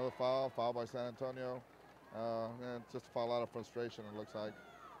 Another foul by San Antonio. And just a foul out of frustration, it looks like.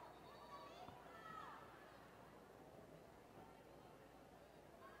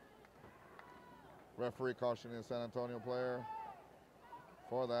 Referee cautioning the San Antonio player.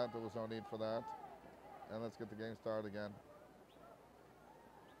 For that, there was no need for that. And let's get the game started again.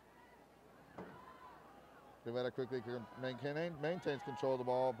 Rivera quickly maintains control of the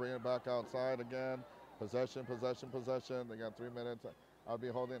ball, bring it back outside again. Possession. They got 3 minutes. I'll be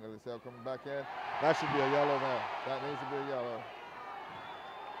holding it. Eliseo coming back in. That should be a yellow there. That needs to be a yellow.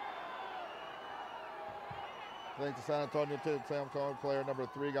 I think the San Antonio player number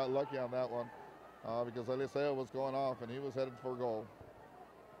 3 got lucky on that one because Eliseo was going off and he was headed for goal.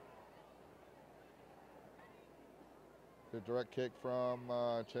 The direct kick from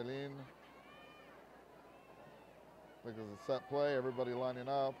Chelin. Look, it's a set play, everybody lining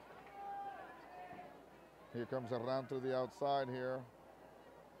up. Here comes Hernan through the outside here.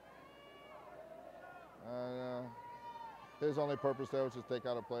 His only purpose there was just take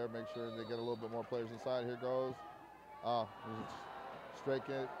out a player, make sure they get a little bit more players inside. Here goes. Straight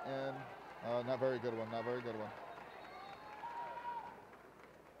in. Not very good one, not very good one.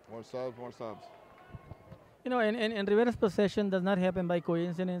 More subs. You know, and Rivera's possession does not happen by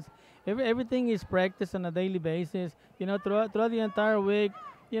coincidence. Everything is practiced on a daily basis. You know, throughout the entire week,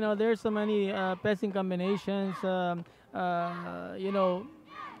 you know, there's so many passing combinations, you know,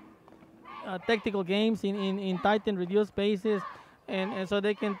 tactical games in tight and reduced spaces. And so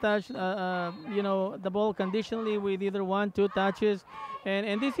they can touch, you know, the ball conditionally with either 1-2 touches.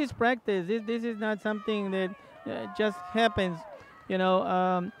 And this is practice. This is not something that just happens, you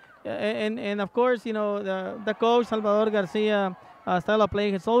know. And of course, you know, the coach, Salvador Garcia, style of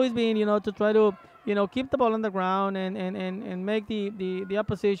play has always been, you know, to try to, you know, keep the ball on the ground and make the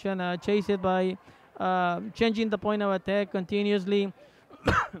opposition chase it by changing the point of attack continuously,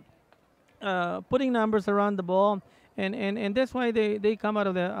 putting numbers around the ball, and that's why they come out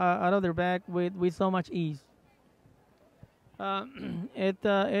of their back with so much ease. At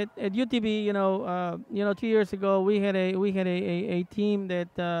UTB, you know, 2 years ago we had a team that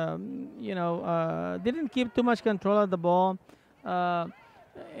you know didn't keep too much control of the ball, and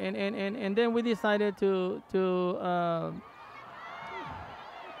then we decided to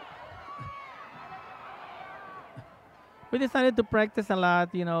practice a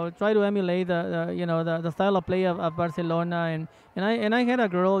lot, you know, try to emulate the style of play of Barcelona, and I had a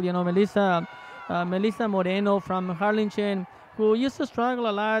girl, you know, Melissa Moreno from Harlingen, who used to struggle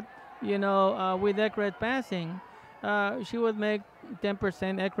a lot, you know, with accurate passing. She would make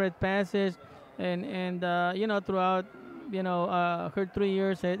 10% accurate passes, and you know, throughout, you know, her 3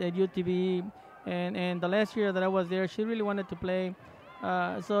 years at UTB, and the last year that I was there, she really wanted to play.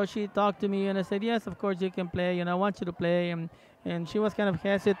 So she talked to me, and I said, yes, of course you can play. You know, I want you to play. And she was kind of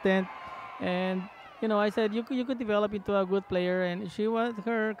hesitant, and you know, I said you could develop into a good player. And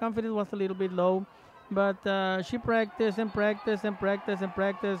her confidence was a little bit low, but she practiced, and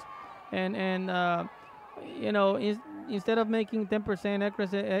you know, instead of making 10%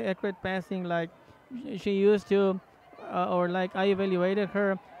 accurate passing like she used to, or like I evaluated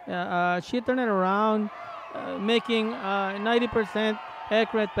her, she turned it around, making 90%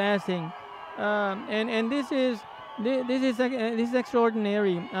 accurate passing, and this is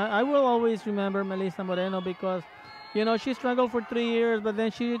extraordinary. I will always remember Melissa Moreno because, you know, she struggled for 3 years, but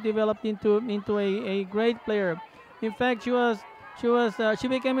then she developed into a great player. In fact, she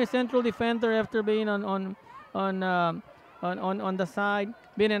became a central defender after being on the side,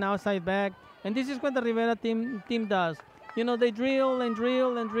 being an outside back, and this is what the Rivera team does. You know, they drill and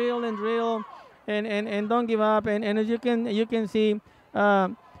don't give up, and as you can see,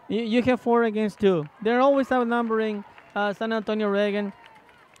 you have 4 against 2. They're always outnumbering San Antonio Reagan,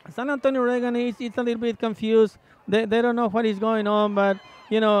 San Antonio Reagan is it's a little bit confused. They don't know what is going on, but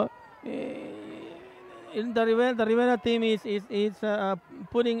you know, the Rivera team is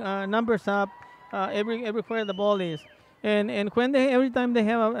putting numbers up everywhere the ball is, and when they every time they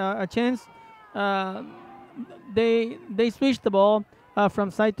have a chance, uh, they switch the ball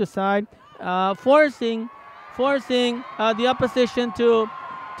from side to side, forcing the opposition to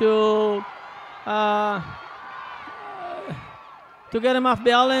uh, to get him off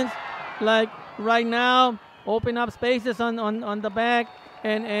balance, like right now, open up spaces on the back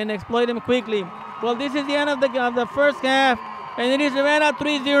and exploit him quickly. Well, this is the end of the first half, and it is Rivera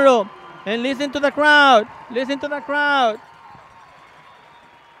 3-0. And listen to the crowd. Listen to the crowd.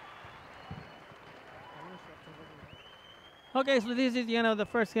 Okay, so this is the end of the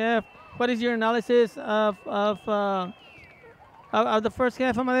first half. What is your analysis of the first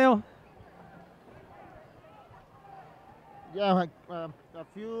half, Amadeo? Yeah, a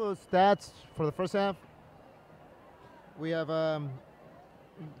few stats for the first half. We have the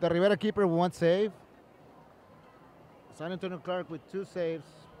Rivera keeper with 1 save. San Antonio Clark with 2 saves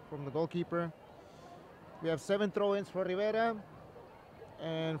from the goalkeeper. We have 7 throw-ins for Rivera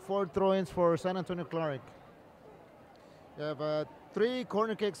and 4 throw-ins for San Antonio Clark. We have 3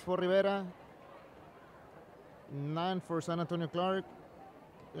 corner kicks for Rivera, 9 for San Antonio Clark.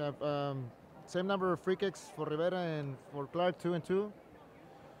 We have same number of free kicks for Rivera and for Clark, 2 and 2.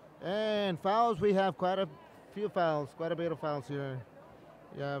 And fouls, we have quite a few fouls, quite a bit of fouls here.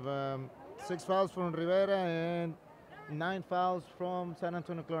 You have 6 fouls from Rivera and 9 fouls from San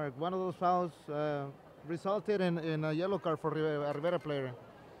Antonio Clark. One of those fouls resulted in a yellow card for a Rivera player.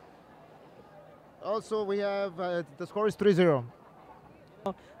 Also, we have the score is 3-0.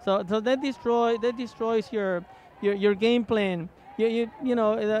 So that destroys your game plan. You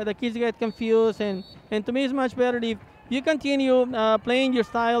know the kids get confused, and to me it's much better if you continue playing your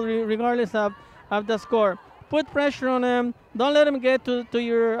style regardless of the score. Put pressure on them. Don't let them get to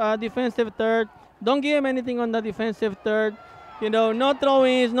your defensive third. Don't give them anything on the defensive third. You know, no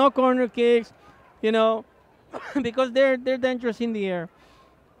throw-ins, no corner kicks. You know, because they're dangerous in the air.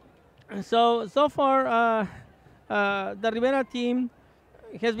 So far, the Rivera team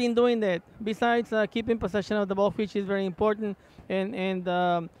has been doing that. Besides keeping possession of the ball, which is very important,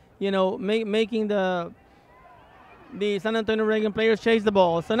 and you know, making the San Antonio Reagan players chase the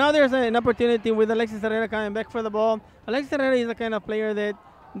ball. So now there's an opportunity with Alexis Herrera coming back for the ball. Alexis Herrera is the kind of player that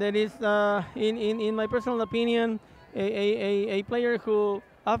is, in my personal opinion, a player who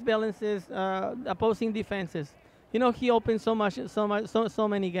off-balances opposing defenses. You know, he opens so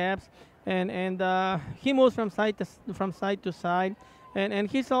many gaps, and he moves from side to side, and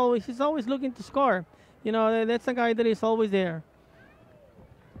he's always looking to score. You know, that's a guy that is always there.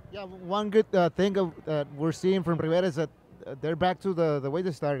 Yeah, one good thing that we're seeing from Rivera is that they're back to the way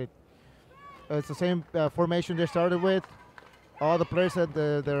they started. It's the same formation they started with. All the players at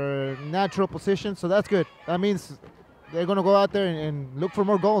their natural position, so that's good. That means they're going to go out there and look for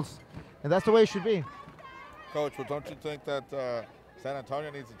more goals, and that's the way it should be. Coach, well, don't you think that San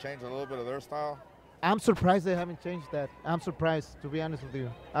Antonio needs to change a little bit of their style? I'm surprised they haven't changed that. I'm surprised, to be honest with you.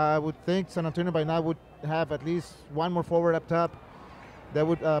 I would think San Antonio by now would have at least one more forward up top. They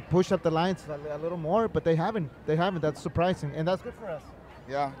would push up the lines a little more, but they haven't. They haven't. That's surprising, and that's good for us.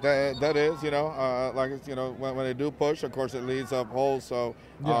 Yeah, that is, you know, like, you know, when they do push, of course, it leads up holes. So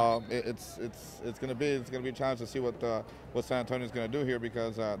it's going to be a challenge to see what San Antonio is going to do here,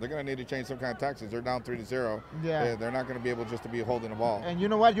 because they're going to need to change some kind of tactics. They're down 3-0. Yeah, they're not going to be able just to be holding the ball. And you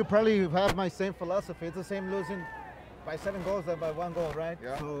know what? You probably have my same philosophy. It's the same losing by 7 goals than by 1 goal, right?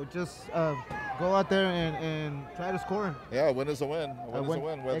 Yeah. So just go out there and try to score. Yeah, win is a win. A win is a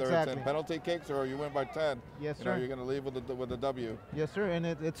win, whether exactly. It's in penalty kicks or you win by 10. Yes, you sir. know, you're going to leave with a W. Yes, sir. And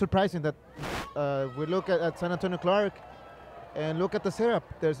it's surprising that we look at San Antonio Clark and look at the setup.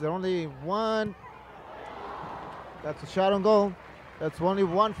 There's only one. That's a shot on goal. That's only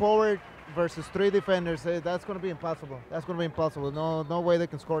 1 forward versus 3 defenders. That's going to be impossible. That's going to be impossible. No way they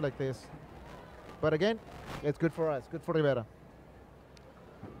can score like this. But again, it's good for us. Good for Rivera.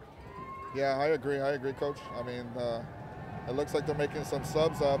 Yeah, I agree, Coach. I mean, it looks like they're making some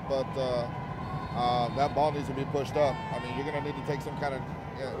subs up, but that ball needs to be pushed up. I mean, you're going to need to take some kind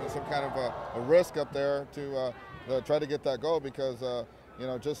of a risk up there to try to get that goal, because you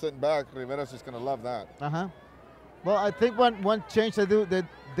know, just sitting back, Rivera's just going to love that. Well, I think one change they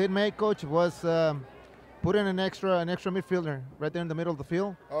did make, Coach, was put in an extra midfielder right there in the middle of the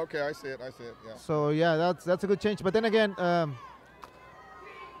field. Okay, I see it. Yeah. So yeah, that's a good change. But then again, to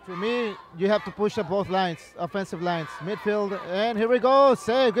me, you have to push up both lines, offensive lines, midfield, and here we go.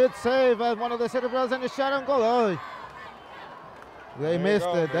 Save, good save. One of the center balls and a shot on goal. Oh. They missed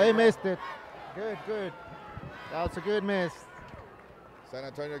it. They missed it. Good, good. That's a good miss. San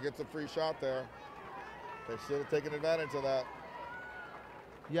Antonio gets a free shot there. They should have taken advantage of that.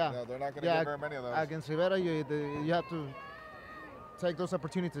 Yeah. No, they're not going to get very many of those. Against Rivera, you have to take those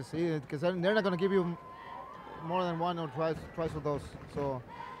opportunities because they're not going to give you more than one or twice of those. So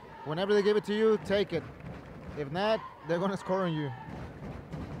whenever they give it to you, take it. If not, they're going to score on you.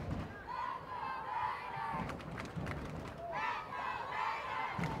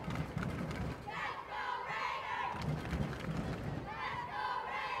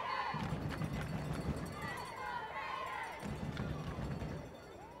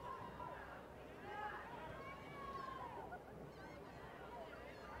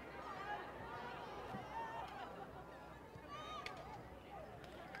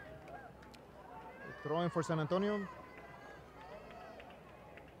 Throwing for San Antonio.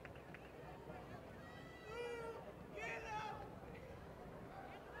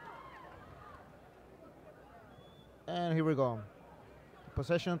 And here we go.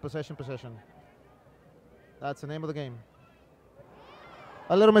 Possession, possession, possession. That's the name of the game.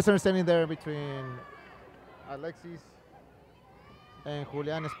 A little misunderstanding there between Alexis and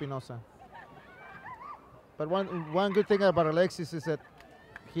Julian Espinosa. But one good thing about Alexis is that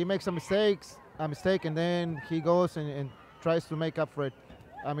he makes a mistake, and then he goes and tries to make up for it.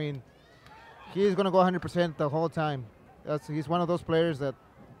 I mean, he's going to go 100% the whole time. He's one of those players that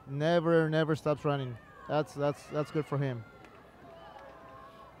never stops running. That's good for him.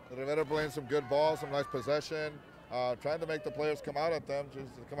 Rivera playing some good ball, some nice possession, trying to make the players come out at them,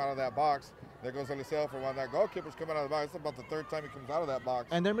 just to come out of that box. There goes Eliseo for one. That goalkeeper's coming out of the box. It's about the third time he comes out of that box.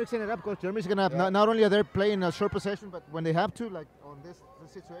 And they're mixing it up, Coach. They're mixing it up. Yeah. Not only are they playing a short possession, but when they have to, like on this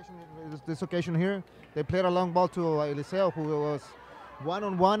situation, this occasion here, they played a long ball to Eliseo, who was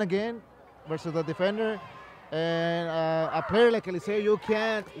one-on-one again versus the defender. And a player like Eliseo,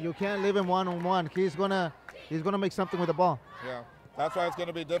 you can't leave him one-on-one. He's gonna make something with the ball. Yeah, that's why it's going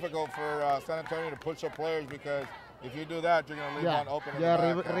to be difficult for San Antonio to push up players, because if you do that, you're going to leave one open.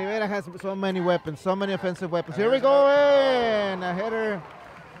 Yeah, Rivera has so many weapons, so many offensive weapons. Here we go, and a header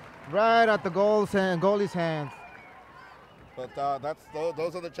right at the goalie's hands. But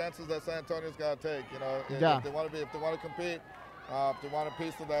those are the chances that San Antonio's got to take. You know, if they want to compete, if they want a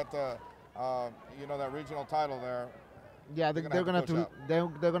piece of that, that regional title there. Yeah, they're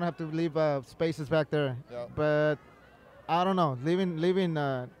gonna have to leave spaces back there. Yeah. But I don't know, leaving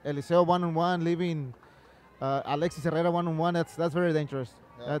Eliseo one-on-one, leaving Alexis Herrera one-on-one. That's very dangerous.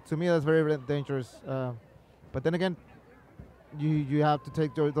 Yeah. To me, that's very dangerous. But then again, you have to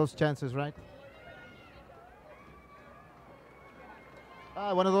take those chances, right?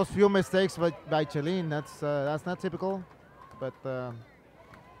 One of those few mistakes by Chelin. That's not typical, but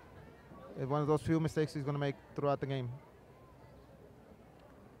it's one of those few mistakes he's going to make throughout the game.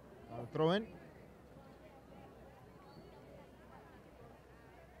 Throw in.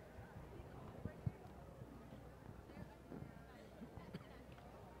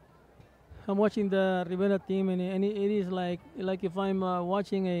 I'm watching the Rivera team, and it is like if I'm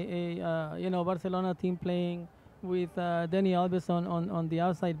watching a Barcelona team playing with Dani Alves on the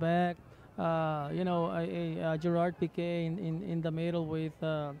outside back, a Gerard Piqué in the middle with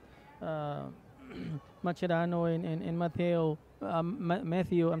Mascherano and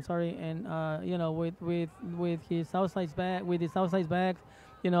Matthew. I'm sorry, and with his outside back,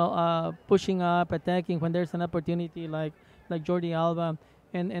 pushing up, attacking when there's an opportunity, like Jordi Alba.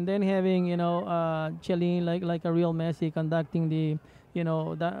 And then having Chelin like a real Messi conducting the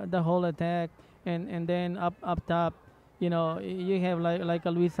whole attack, and then up top, you have like a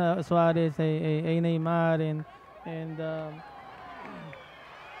Luis Suarez, a Neymar, and there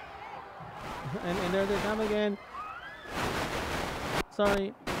they come again.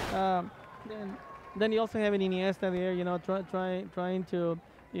 Sorry. Then you also have an Iniesta there, trying to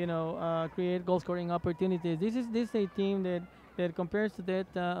create goal scoring opportunities. This is a team that compares to that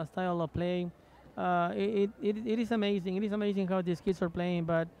style of play. It is amazing. It is amazing how these kids are playing.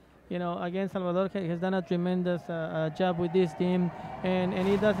 But again, Salvador has done a tremendous job with this team, and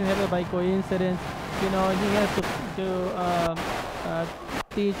he doesn't have it by coincidence. He has to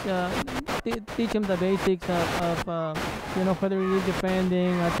teach him the basics of whether it is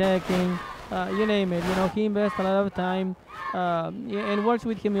defending, attacking, you name it. He invests a lot of time and works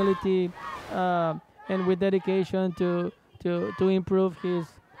with humility and with dedication to improve his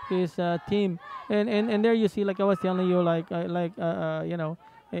team, and there you see, like I was telling you,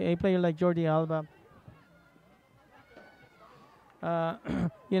 a player like Jordi Alba,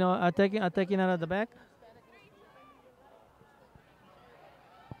 attacking out of the back.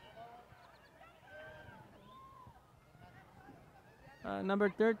 Number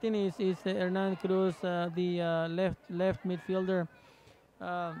 13 is Hernan Cruz, the left midfielder.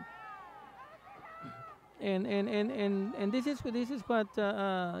 Um, and this is what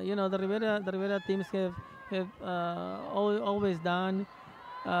the Rivera teams have always done,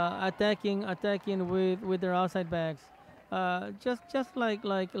 attacking with their outside backs, just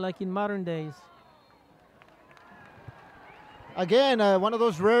like in modern days. Again, one of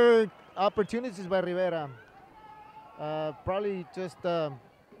those rare opportunities by Rivera. Probably just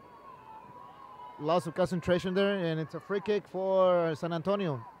loss of concentration there, and it's a free kick for San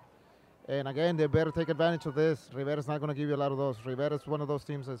Antonio. And again, they better take advantage of this. Rivera's not going to give you a lot of those. Rivera's one of those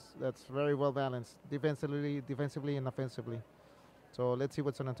teams that's very well balanced defensively and offensively. So let's see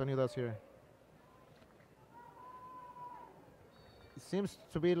what San Antonio does here. It seems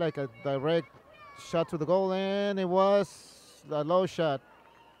to be like a direct shot to the goal, and it was a low shot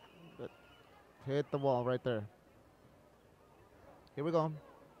that hit the wall right there. Here we go.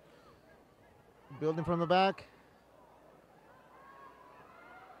 Building from the back.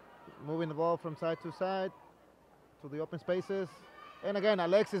 Moving the ball from side to side to the open spaces. And again,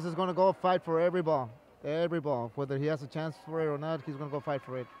 Alexis is going to go fight for every ball. Every ball. Whether he has a chance for it or not, he's going to go fight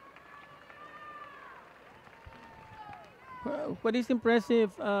for it. What is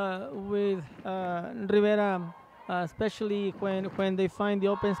impressive with Rivera, especially when they find the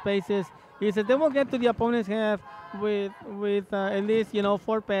open spaces, is that they will get to the opponent's half with at least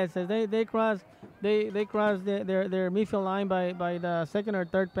 4 passes. They cross their midfield line by the second or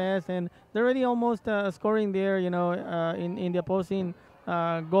third pass, and they're already almost scoring there. In the opposing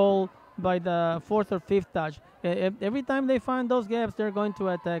goal by the 4th or 5th touch. Every time they find those gaps, they're going to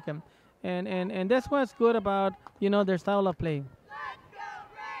attack them, and that's what's good about their style of play.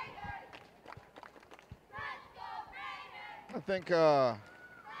 I think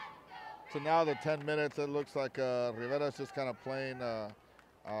so now the 10 minutes, it looks like Rivera's just kind of playing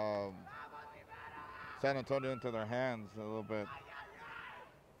San Antonio into their hands a little bit.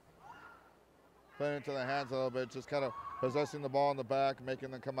 Playing into their hands a little bit, just kind of possessing the ball in the back,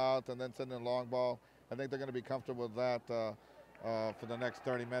 making them come out, and then sending a long ball. I think they're going to be comfortable with that for the next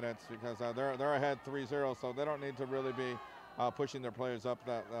 30 minutes because they're ahead 3-0, so they don't need to really be pushing their players up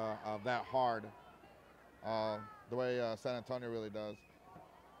that hard the way San Antonio really does.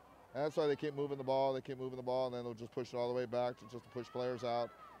 And that's why they keep moving the ball, and then they'll just push it all the way back just to push players out,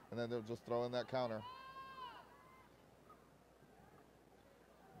 and then they'll just throw in that counter.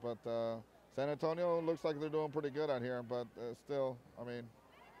 But San Antonio looks like they're doing pretty good out here, but still, I mean,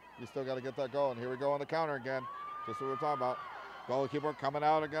 you still got to get that goal. And here we go on the counter again, just what we're talking about. Goalkeeper coming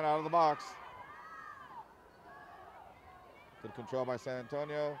out again out of the box. Good control by San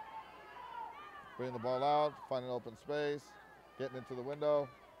Antonio. Bringing the ball out, finding open space, getting into the window.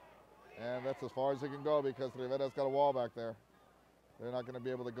 And that's as far as they can go because Rivera's got a wall back there. They're not going to be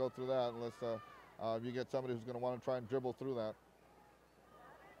able to go through that unless you get somebody who's going to want to try and dribble through that.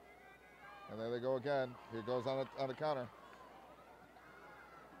 And there they go again. Here goes on a counter.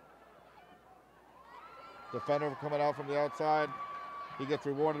 Defender coming out from the outside. He gets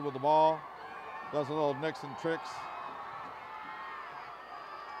rewarded with the ball. Does a little Nixon tricks.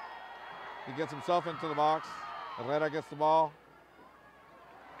 He gets himself into the box. Herrera gets the ball.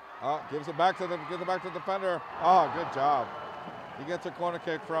 Gives it back to the defender. Oh, good job. He gets a corner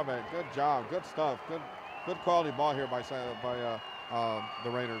kick from it. Good job. Good stuff. Good quality ball here by the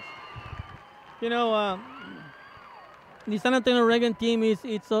Raiders. The San Antonio Reagan team is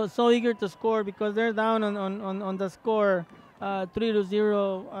so eager to score because they're down on the score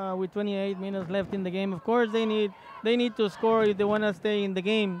 3-0 with 28 minutes left in the game. Of course, they need to score if they want to stay in the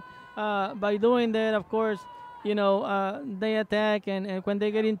game. By doing that, of course, they attack, and when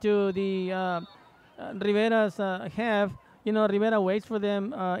they get into the Rivera's half, Rivera waits for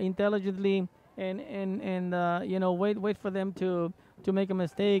them intelligently and wait for them to make a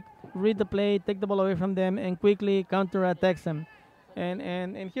mistake, read the play, take the ball away from them, and quickly counterattacks them.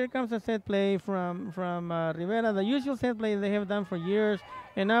 And here comes a set play from Rivera, the usual set play they have done for years.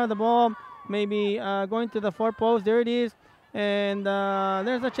 And now the ball maybe going to the 4 post. There it is. And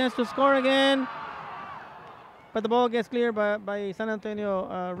there's a chance to score again. But the ball gets cleared by San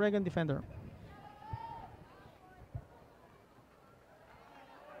Antonio Reagan defender.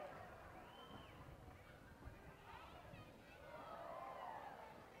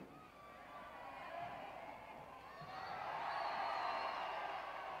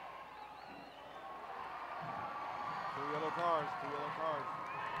 Two yellow cards.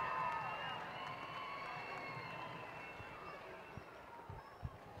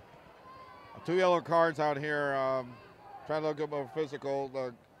 2 yellow cards out here. Trying to look a bit more physical.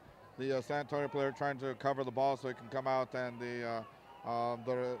 The San Antonio player trying to cover the ball so he can come out, and the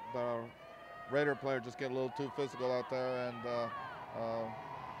The Raider player just get a little too physical out there, and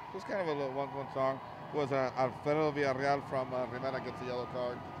just kind of a little one song. It was Alfredo Villarreal from Rivera gets a yellow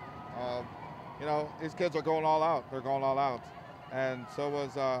card. You know, these kids are going all out. They're going all out, and so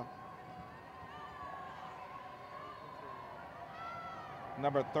was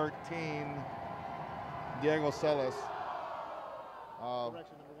number 13, Diego Celis.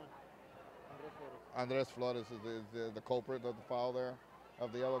 Andres Flores is the culprit of the foul there,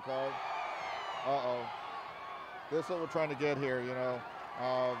 of the yellow card. This is what we're trying to get here, you know.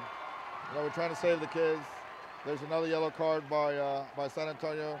 We're trying to save the kids. There's another yellow card by San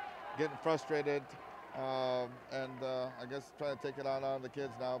Antonio, getting frustrated, and I guess trying to take it out on the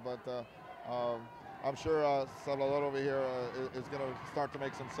kids now. But I'm sure Salvador over here is going to start to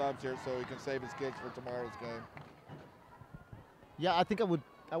make some subs here so he can save his kids for tomorrow's game. Yeah, I think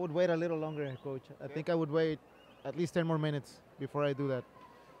I would wait a little longer, Coach. I think I would wait at least 10 more minutes before I do that.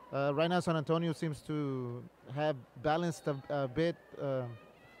 Right now, San Antonio seems to have balanced a bit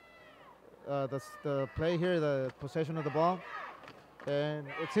the play here, the possession of the ball. And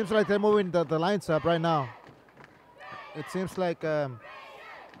it seems like they're moving the lines up right now. It seems like they're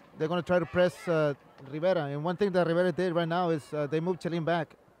going to try to press Rivera. And one thing that Rivera did right now is they moved Chelin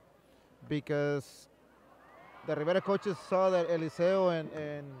back because the Rivera coaches saw that Eliseo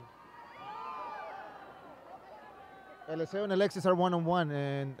and Alexis are one-on-one,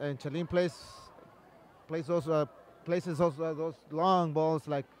 and Chelin places those long balls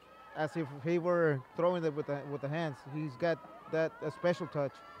like as if he were throwing it with the hands. He's got that a special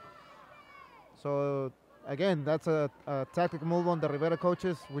touch. So again, that's a tactical move on the Rivera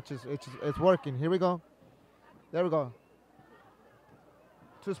coaches, which is it's working. Here we go. There we go.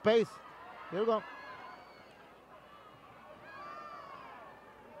 To space. Here we go.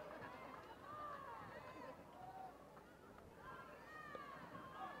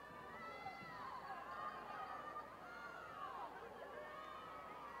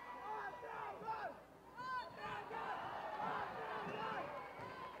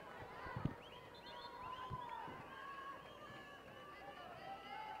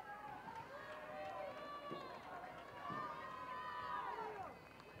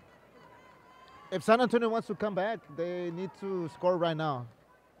 If San Antonio wants to come back, they need to score right now.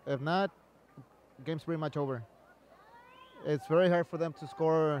 If not, game's pretty much over. It's very hard for them to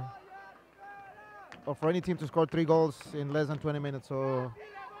score, or for any team to score 3 goals in less than 20 minutes. So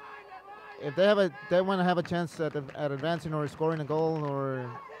if they want to have a chance at advancing or scoring a goal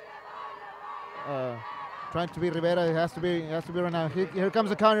or trying to beat Rivera, it has to be right now. Here comes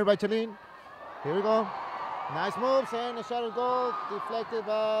the counter by Chelin. Here we go. Nice moves and a shot on goal deflected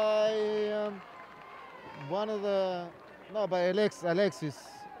by by Alexis.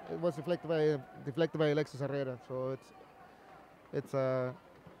 It was deflected by Alexis Herrera. So it's a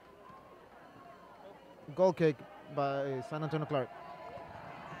goal kick by San Antonio Clark.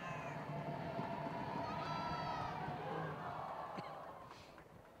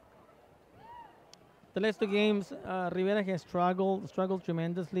 The last 2 games, Rivera has struggled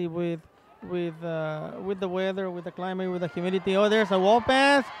tremendously with the weather, with the climate, with the humidity. Oh, there's a wall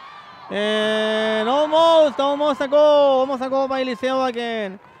pass, and almost a goal by Eliseo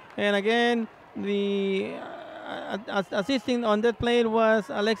again. And again, the assisting on that play was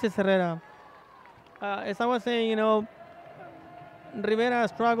Alexis Herrera. As I was saying, you know, Rivera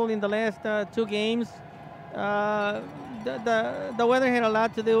struggled in the last 2 games. The weather had a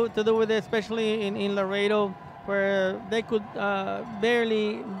lot to do with it, especially in Laredo, where they could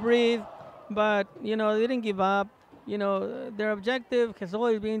barely breathe. But you know, they didn't give up. You know, their objective has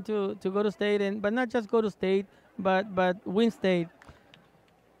always been to go to state, but not just go to state, but win state.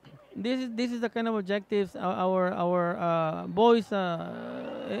 This is the kind of objectives our boys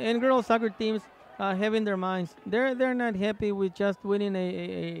and girls soccer teams have in their minds. They're not happy with just winning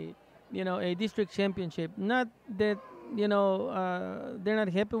a district championship. Not that they're not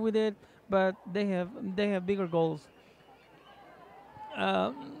happy with it, but they have bigger goals.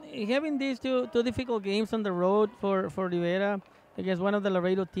 Having these two difficult games on the road for Rivera against one of the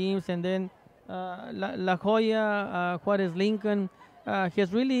Laredo teams, and then La Joya, Juarez Lincoln,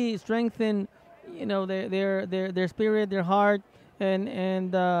 has really strengthened, you know, their spirit, their heart, and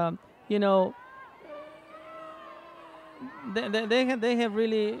you know, they have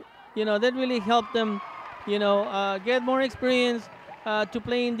really, you know, that really helped them, you know, get more experience to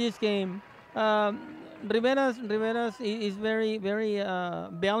play in this game. Rivera's is very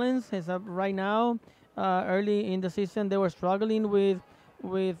balanced as of right now. Early in the season, they were struggling with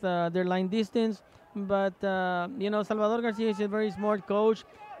their line distance, but you know, Salvador Garcia is a very smart coach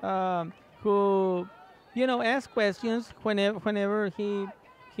who ask questions whenever he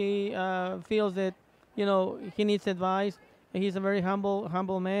feels that he needs advice. He's a very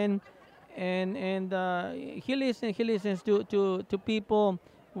humble man, and he listens to people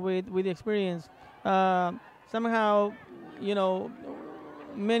with experience. Uh, Somehow, you know,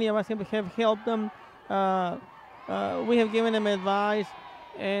 many of us have helped them. Uh, we have given him advice,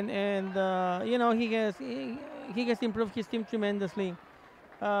 and he has improved his team tremendously.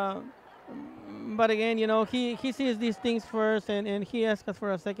 Uh, but again, he sees these things first, and he asks us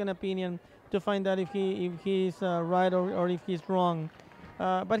for a second opinion to find out if he's right or if he's wrong.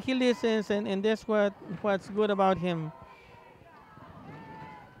 But he listens, and that's what's good about him.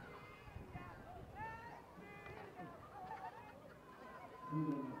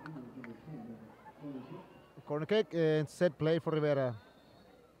 Corner kick and set play for Rivera.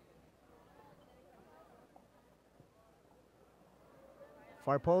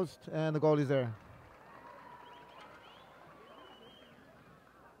 Far post, and the goal is there.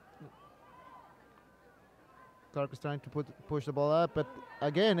 Clark is trying to push the ball up, but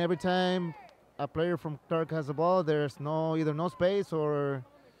again, every time a player from Clark has the ball, there's either no space or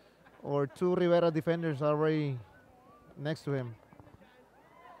two Rivera defenders already next to him.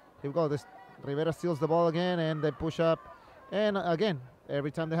 Here we go. Rivera steals the ball again, and they push up. And again, every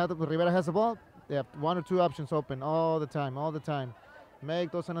time Rivera has the ball, they have one or two options open all the time.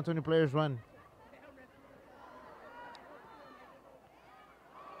 Make those San Antonio players run.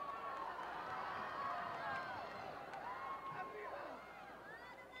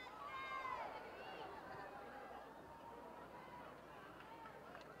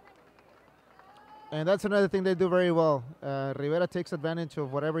 And that's another thing they do very well. Rivera takes advantage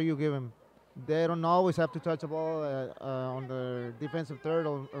of whatever you give him. They don't always have to touch the ball on the defensive third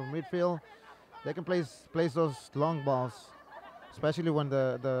or midfield. They can place those long balls, especially when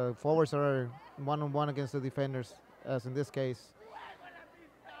the forwards are one-on-one against the defenders, as in this case.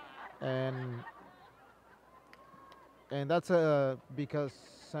 And that's because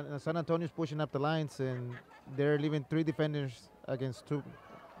San Antonio's pushing up the lines, and they're leaving three defenders against two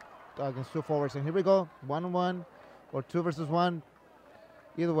forwards. And here we go, 1-on-1 or 2 versus 1.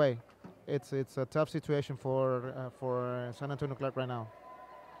 Either way, it's a tough situation for San Antonio Clark right now.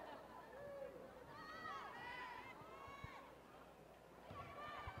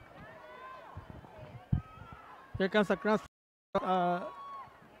 Here comes a cross.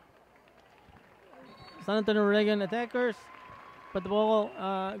 San Antonio Reagan attackers, but the ball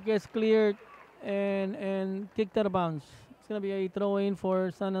gets cleared and kicked out of bounds. It's going to be a throw-in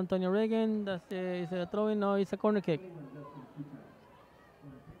for San Antonio Reagan. Is it a throw-in? No, it's a corner kick.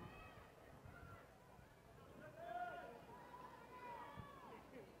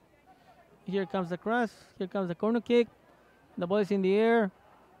 Here comes the cross. Here comes the corner kick. The ball is in the air,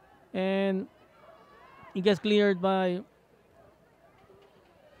 and it gets cleared by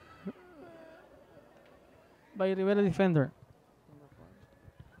Rivera defender.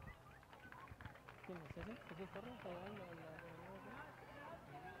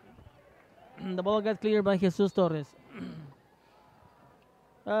 The ball got cleared by Jesus Torres.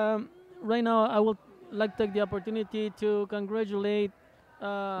 Right now, I would like to take the opportunity to congratulate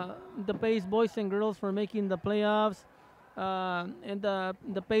the Pace boys and girls for making the playoffs, and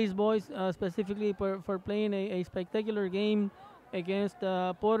the Pace boys specifically for playing a spectacular game against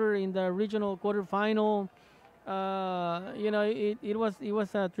Porter in the regional quarterfinal. It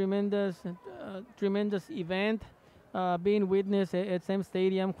was a tremendous event being witnessed at same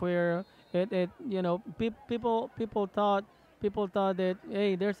stadium where people thought that,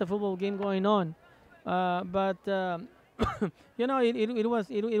 hey, there's a football game going on, but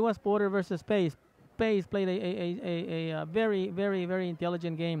it was Porter versus Pace. Pace played a very, very, very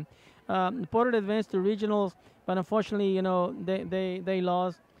intelligent game. Porter advanced to regionals, but unfortunately, they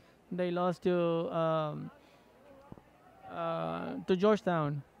lost. They lost to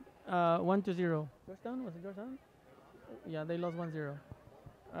Georgetown, 1-0. Georgetown, was it Georgetown? Yeah, they lost 1-0.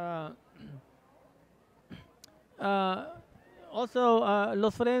 Also,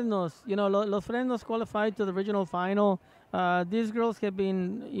 Los Fresnos, Los Fresnos qualified to the regional final. These girls have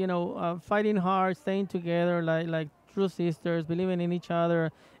been, fighting hard, staying together like true sisters, believing in each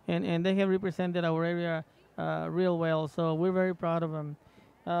other, and they have represented our area real well. So we're very proud of them.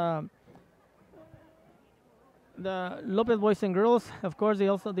 The Lopez boys and girls, of course, they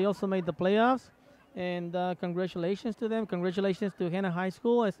also made the playoffs, and congratulations to them. Congratulations to Hannah High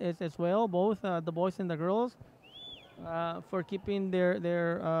School as well, both the boys and the girls, for keeping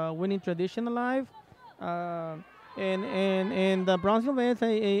their winning tradition alive. And Brownsville has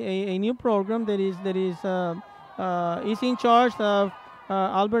a new program that is in charge of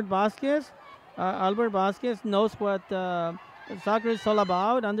Albert Vasquez, Albert Vasquez knows what soccer is all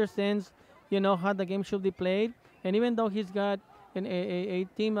about, understands, how the game should be played. And even though he's got a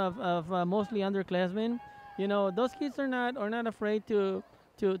team of mostly underclassmen, those kids are not afraid to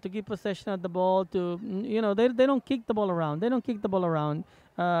keep possession of the ball. They don't kick the ball around. They don't kick the ball around.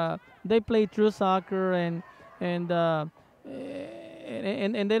 They play true soccer and and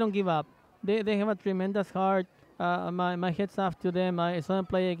they don't give up. They have a tremendous heart. My heads off to them. I saw them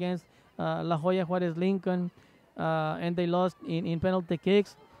play against La Joya Juarez Lincoln, and they lost in penalty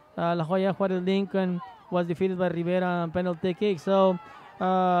kicks. La Joya Juarez Lincoln was defeated by Rivera on penalty kicks. So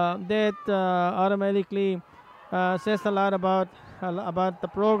that automatically says a lot about the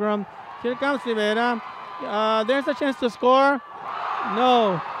program. Here comes Rivera. There's a chance to score.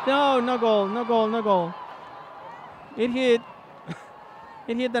 No goal, no goal, no goal. It hit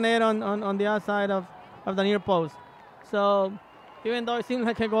the net on the outside of the near post. So even though it seemed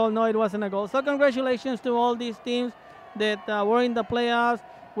like a goal, no, it wasn't a goal. So congratulations to all these teams that were in the playoffs.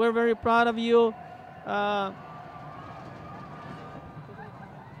 We're very proud of you.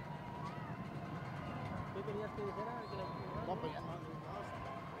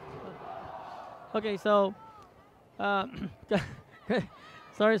 Okay, so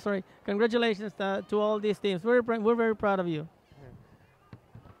sorry. Congratulations to all these teams. We're very proud of you.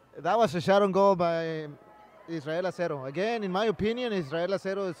 That was a shot on goal by Israel Acero. Again, in my opinion, Israel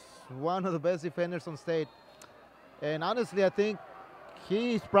Acero is one of the best defenders on state. And honestly, I think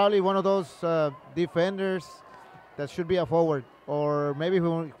he's probably one of those defenders that should be a forward. Or maybe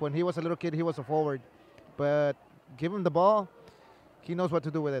when he was a little kid, he was a forward. But give him the ball, he knows what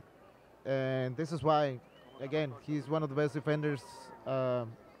to do with it. And this is why, again, he's one of the best defenders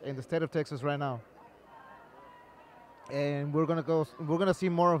in the state of Texas right now. And we're gonna see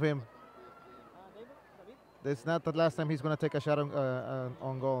more of him. It's not the last time he's gonna take a shot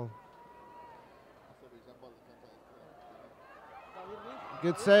on goal.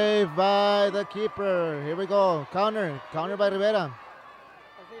 Good save by the keeper. Here we go. Counter by Rivera.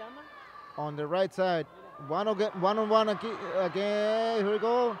 On the right side. One on one again. Here we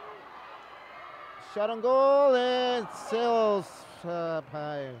go. Shot on goal and sails up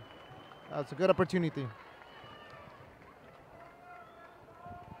high. That's a good opportunity.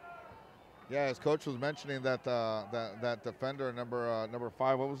 Yeah, as coach was mentioning that defender number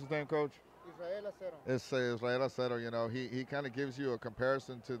 5. What was his name, coach? Israel Acero. It's Israel Acero. He kind of gives you a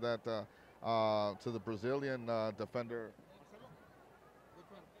comparison to that to the Brazilian defender.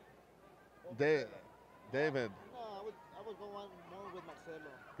 David. No, I would go on more with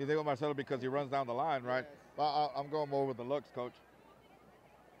Marcelo. You think of Marcelo because he runs down the line, right? Yes. I'm going more with the looks, coach.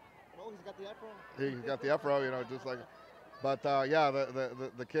 Oh, he's got the afro. He's got the afro, just like. But yeah,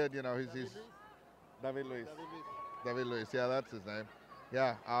 the kid, he's David Luis. David Luis, yeah, that's his name.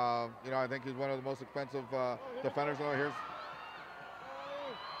 Yeah, I think he's one of the most expensive defenders over here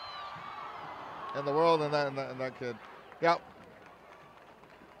in the world, and that kid. Yeah.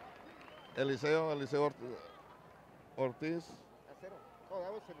 Eliseo Ortiz. Oh,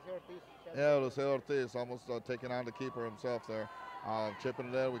 that was Eliseo Ortiz. Yeah, Eliseo Ortiz almost taking on the keeper himself there.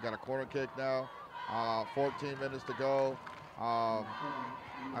 Chipping it in. We got a corner kick now. 14 minutes to go. I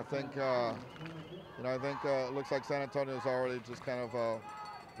think it looks like San Antonio is already just kind of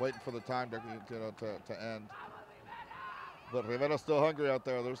waiting for the time to end. But Rivera's still hungry out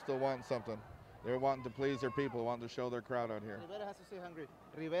there. They're still wanting something. They're wanting to please their people, wanting to show their crowd out here. Rivera has to stay hungry.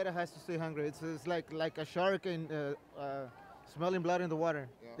 Rivera has to stay hungry. It's like a shark in smelling blood in the water.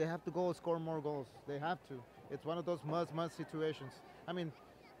 Yeah. They have to go score more goals. They have to. It's one of those must situations. I mean,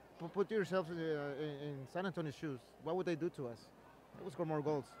 put yourself in San Antonio's shoes. What would they do to us? They would score more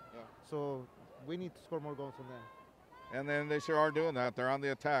goals. Yeah. So we need to score more goals on them. And then they sure are doing that. They're on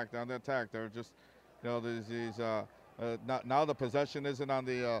the attack. They're just, these now the possession isn't on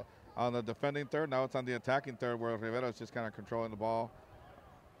the defending third. Now it's on the attacking third, where Rivera is just kind of controlling the ball.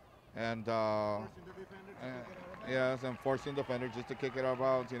 And yes, and forcing the defender just to kick it out of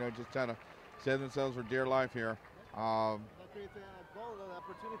bounds. Just trying to save themselves for dear life here. That creates a goal, an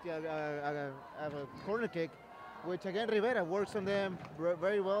opportunity, a corner kick, which again Rivera works on them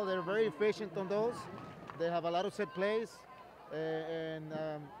very well. They're very efficient on those. They have a lot of set plays, and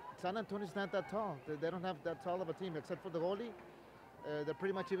San Antonio is not that tall. They don't have that tall of a team, except for the goalie. They're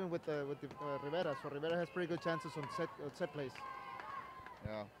pretty much even with Rivera, so Rivera has pretty good chances on set plays.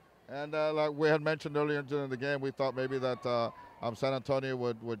 Yeah, and like we had mentioned earlier during the game, we thought maybe that San Antonio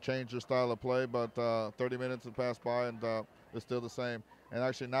would change their style of play, but 30 minutes have passed by and it's still the same. And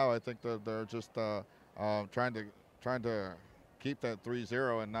actually now I think that they're just trying to keep that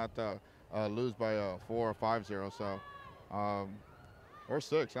 3-0 and not lose by 4 or 5-0. So or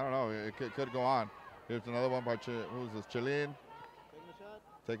 6. I don't know. It could go on. Here's another one by who's this? Chilean.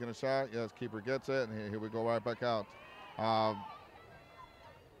 Taking a shot. Yes, keeper gets it, and here we go right back out. I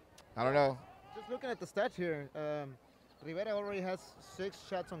don't know. Just looking at the stats here, Rivera already has 6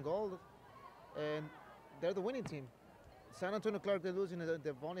 shots on goal, and they're the winning team. San Antonio Clark, they're losing.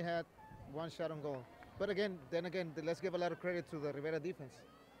 They've only had 1 shot on goal. But then again, let's give a lot of credit to the Rivera defense.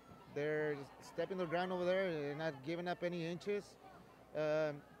 They're stepping their ground over there. They're not giving up any inches.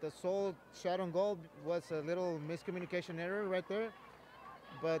 The sole shot on goal was a little miscommunication error right there.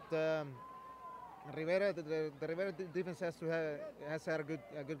 But Rivera, the Rivera defense has had a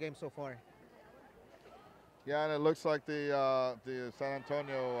good game so far. Yeah, and it looks like the San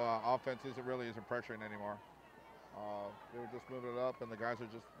Antonio offense isn't pressuring anymore. They were just moving it up, and the guys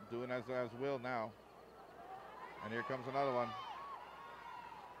are just doing as will now. And here comes another one.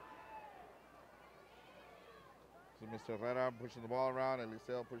 So Mr. Herrera pushing the ball around,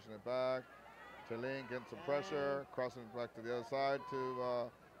 Eliseo pushing it back. Chelin getting some pressure, crossing it back to the other side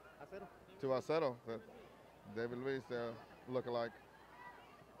to Acero. David Luis there, look-alike.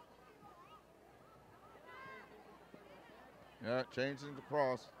 Yeah, changing the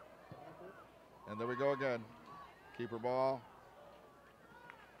cross. And there we go again. Keeper ball.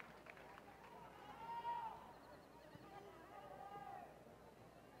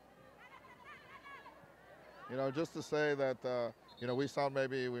 You know, just to say that, you know, we may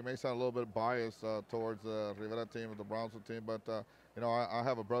sound a little bit biased towards the Rivera team or the Brownsville team, but, you know, I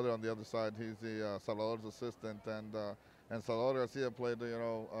have a brother on the other side. He's the Salvador's assistant, and Salvador Garcia played, you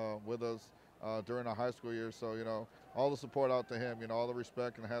know, with us during our high school years. So, you know, all the support out to him, you know, all the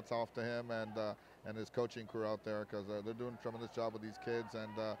respect and hats off to him and his coaching crew out there, because they're doing a tremendous job with these kids,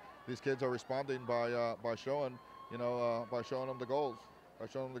 and these kids are responding by showing them the goals,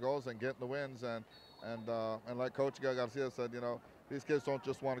 and getting the wins, and like Coach Garcia said, you know, these kids don't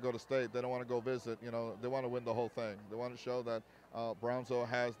just want to go to state. They don't want to go visit. You know, they want to win the whole thing. They want to show that Brownsville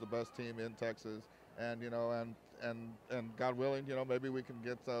has the best team in Texas, and you know, and God willing, you know, maybe we can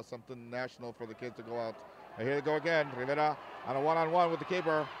get something national for the kids to go out. And here they go again. Rivera on a one-on-one with the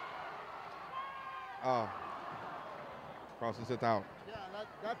keeper. Crosses it out. Yeah,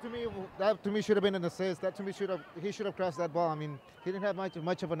 that to me should have been an assist. That to me he should have crossed that ball. I mean, he didn't have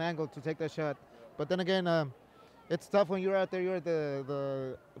much of an angle to take that shot. But then again, it's tough when you're out there. You're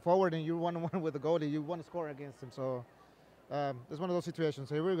the forward and you're 1-on-1 with the goalie. You want to score against him. So it's one of those situations.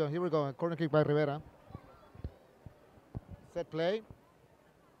 Here we go. Corner kick by Rivera. Set play.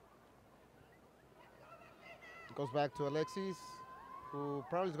 It goes back to Alexis, who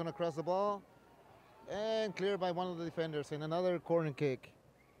probably is going to cross the ball. And cleared by one of the defenders, and another corner kick.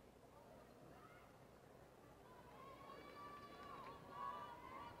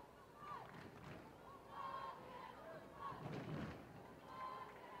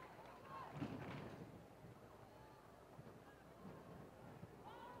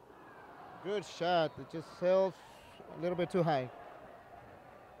 Good shot. It just sailed a little bit too high.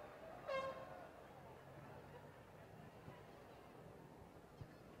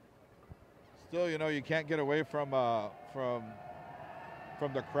 Still, you know, you can't get away from the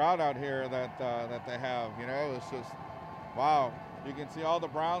crowd out here that they have. You know, it's just wow. You can see all the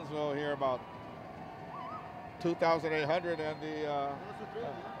Brownsville here, about 2,800,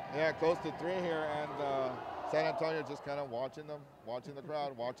 and close to 3 here, and San Antonio just kind of watching the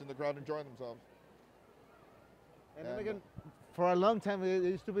crowd enjoying themselves. And then again, for a long time, it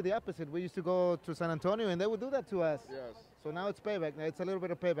used to be the opposite. We used to go to San Antonio, and they would do that to us. Yes. So now it's payback. It's a little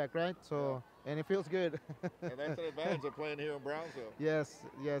bit of payback, right? So, and it feels good. And that's an advantage of playing here in Brownsville. Yes,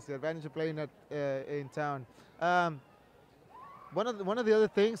 the advantage of playing in town. One of the other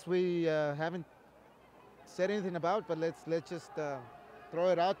things we haven't said anything about, but let's just throw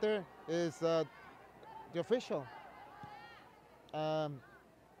it out there, is the official.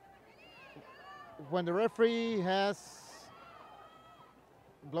 When the referee has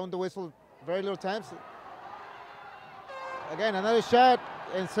blown the whistle very little times. Again, another shot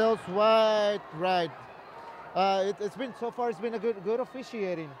and sails wide right. It's been a good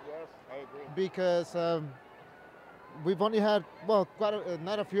officiating. Yes, I agree. Because we've only had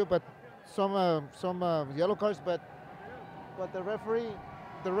not a few, but some yellow cards. But the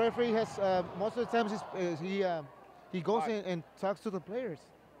referee has most of the times he goes in and talks to the players.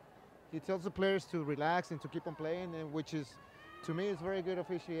 He tells the players to relax and to keep on playing, and which is, to me, is very good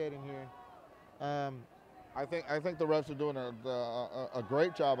officiating here. I think the refs are doing a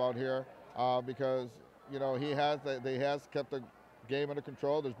great job out here because, you know, he has kept the game under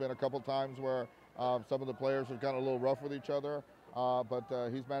control. There's been a couple times where some of the players have gotten a little rough with each other, but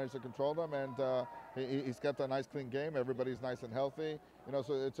he's managed to control them, and he's got a nice, clean game. Everybody's nice and healthy. You know,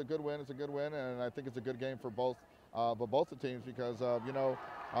 so it's a good win. It's a good win, and I think it's a good game for both the teams because you know,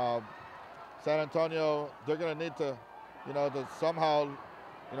 San Antonio, they're going to need to, you know, to somehow,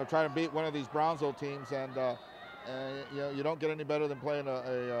 you know, try to beat one of these Brownsville teams, and you know, you don't get any better than playing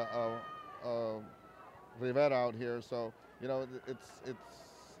a Rivera out here. So you know,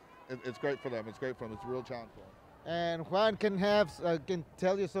 it's great for them. It's great for them. It's a real challenge for them. And Juan can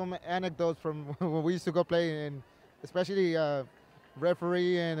tell you some anecdotes from when we used to go play, and especially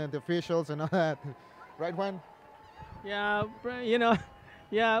referee and the officials and all that. Right, Juan? Yeah, you know,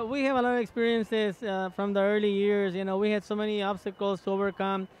 yeah, we have a lot of experiences from the early years. You know, we had so many obstacles to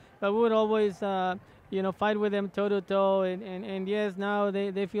overcome, but we would always, you know, fight with them toe to toe. And yes, now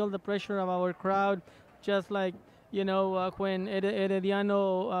they feel the pressure of our crowd, just like, you know, when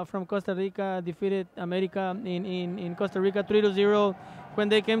Herediano from Costa Rica defeated America in Costa Rica 3-0. When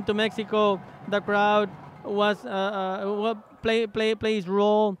they came to Mexico, the crowd was plays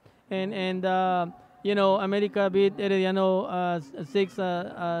role, and you know, America beat Herediano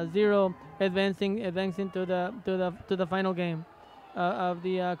 6-0, advancing to the final game of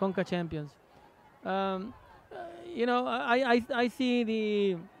the Conca Champions. You know, I see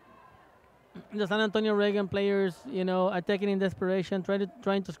the San Antonio Reagan players, you know, attacking in desperation,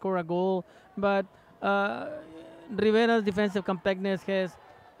 trying to score a goal, but Rivera's defensive compactness has,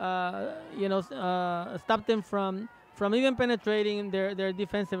 you know, stopped them from even penetrating their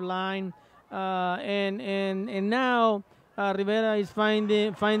defensive line, and now Rivera is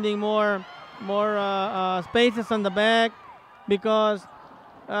finding more spaces on the back because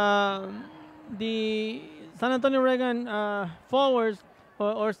the San Antonio Reagan forwards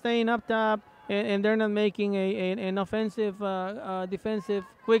or staying up top, and they're not making an offensive, defensive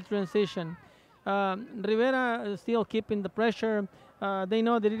quick transition. Rivera is still keeping the pressure. They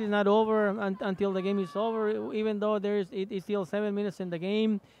know that it is not over until the game is over, even though it is still 7 minutes in the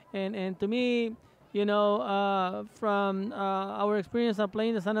game. And to me, you know, from our experience of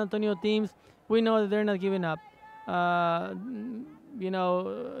playing the San Antonio teams, we know that they're not giving up. You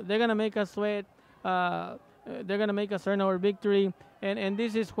know, they're gonna make us sweat. They're gonna make us earn our victory, and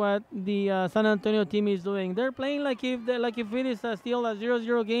this is what the San Antonio team is doing. They're playing like if it is still a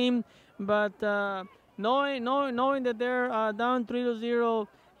 0-0 game, but knowing that they're down 3-0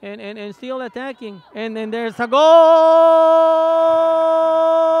 and still attacking, and then there's a goal.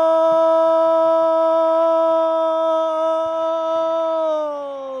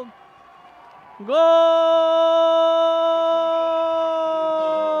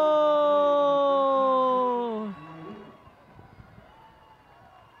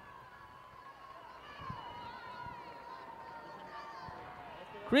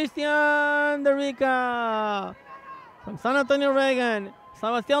 Christian De Rica from San Antonio Reagan. So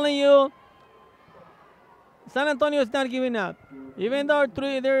I was telling you, San Antonio is not giving up. Even though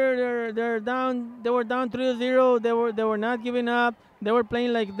they're down, they were down 3-0. They were not giving up. They were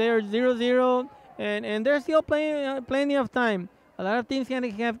playing like they're 0-0, and they're still playing plenty of time. A lot of things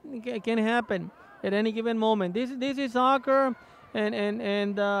can happen at any given moment. This is soccer,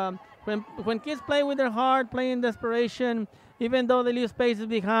 and when kids play with their heart, play in desperation, even though they leave spaces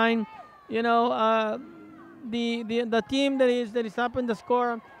behind, you know, the team that is up in the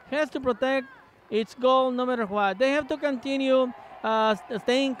score has to protect its goal no matter what. They have to continue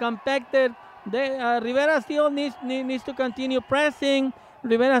staying compacted. Rivera still needs to continue pressing.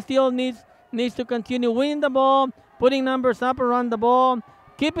 Rivera still needs to continue winning the ball, putting numbers up around the ball,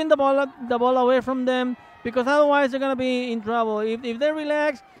 keeping the ball away from them, because otherwise they're going to be in trouble. If they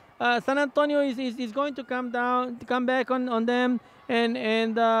relax, San Antonio is going to come back on them,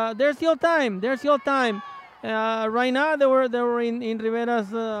 and there's still time. There's still time. Right now they were in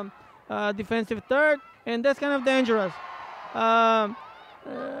Rivera's defensive third, and that's kind of dangerous. San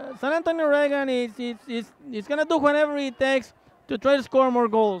Antonio Reagan is going to do whatever it takes to try to score more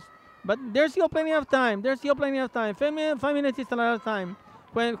goals, but there's still plenty of time. There's still plenty of time. 5 minutes is a lot of time.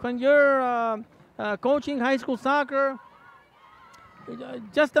 When you're coaching high school soccer,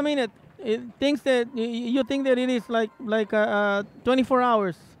 just a minute. You think that it is like 24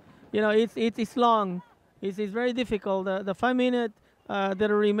 hours. You know, it's long. It's very difficult. The 5 minutes that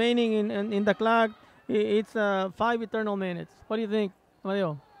are remaining in the clock, it's 5 eternal minutes. What do you think,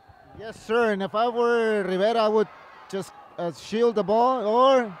 Mario? Yes, sir. And if I were Rivera, I would just shield the ball,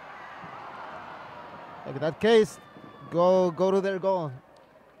 or like in that case, go to their goal.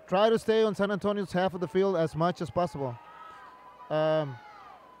 Try to stay on San Antonio's half of the field as much as possible.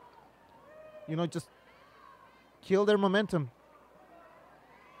 You know, just kill their momentum.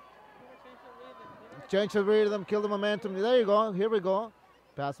 change the rhythm, kill the momentum. There you go. Here we go.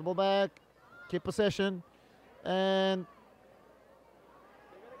 Pass the ball back. Keep possession. And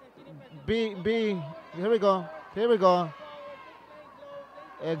here we go. Here we go.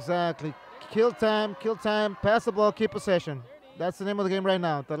 Exactly. Kill time, pass the ball, keep possession. That's the name of the game right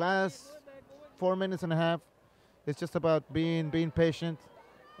now. The last 4 minutes and a half, it's just about being patient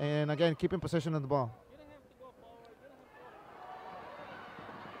and, again, keeping possession of the ball.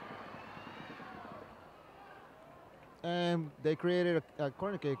 And they created a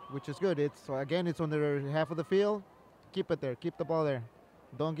corner kick, which is good. It's on their half of the field. Keep it there. Keep the ball there.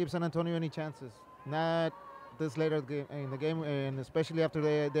 Don't give San Antonio any chances. Not this later in the game, and especially after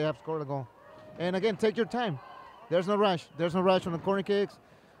they have scored a goal. And again, take your time. There's no rush. There's no rush on the corner kicks.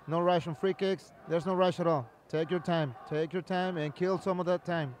 No rush on free kicks. There's no rush at all. Take your time. Take your time and kill some of that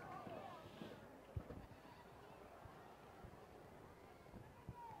time.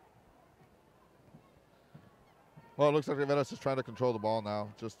 Well, it looks like Rivera is just trying to control the ball now.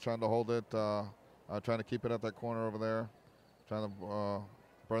 Just trying to hold it, trying to keep it at that corner over there. Trying to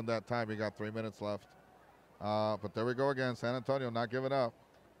burn that time. We got 3 minutes left. But there we go again. San Antonio not giving up.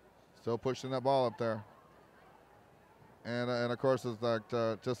 Still pushing that ball up there. And of course, it's like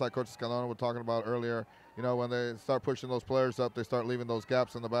just like Coach Escalona was talking about earlier, you know, when they start pushing those players up, they start leaving those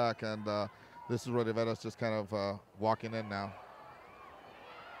gaps in the back. And this is where Rivera's just kind of walking in now.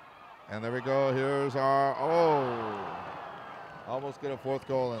 And there we go. Here's our, almost get a fourth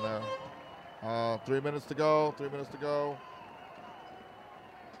goal in there. 3 minutes to go. 3 minutes to go.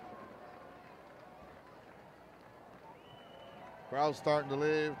 Crowd's starting to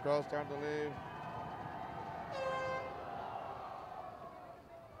leave. Crowd's starting to leave.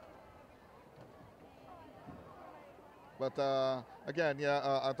 But again,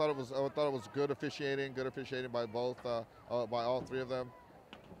 yeah, I thought it was good officiating by both, by all three of them.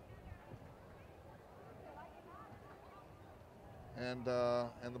 And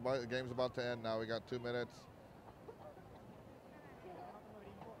the game's about to end now. We got 2 minutes.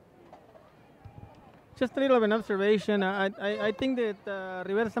 Just a little of an observation. I think that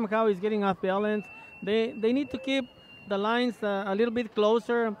Rivera somehow is getting off balance. They need to keep the lines a little bit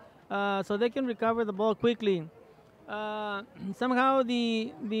closer so they can recover the ball quickly. Somehow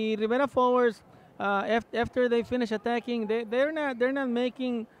the Rivera forwards, after they finish attacking, they're not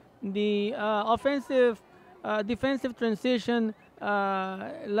making the defensive transition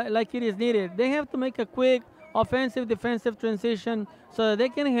like it is needed. They have to make a quick offensive defensive transition so that they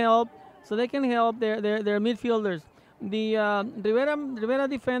can help their midfielders. The Rivera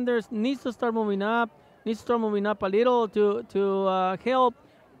defenders needs to start moving up a little to help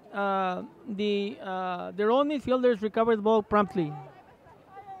their own midfielders recover the ball promptly.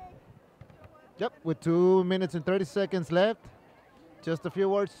 Yep, with 2 minutes and 30 seconds left, just a few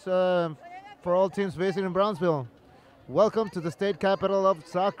words for all teams visiting Brownsville. Welcome to the state capital of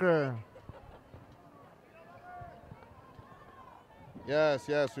soccer. Yes,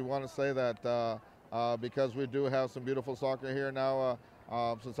 we want to say that because we do have some beautiful soccer here now.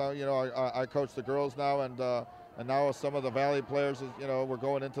 Since I coach the girls now, and now some of the Valley players, we're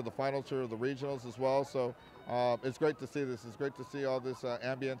going into the final tour of the regionals as well. So it's great to see this. It's great to see all this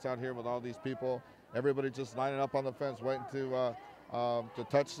ambience out here with all these people. Everybody just lining up on the fence, waiting to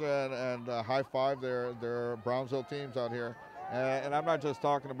touch and high five their Brownsville teams out here. And I'm not just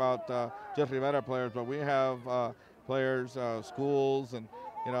talking about just Rivera players, but we have players, schools, and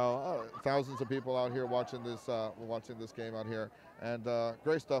thousands of people out here watching this game out here. And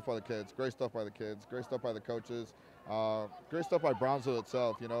great stuff by the kids. Great stuff by the coaches. Great stuff by Brownsville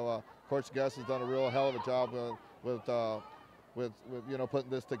itself. Coach Guest has done a real hell of a job with putting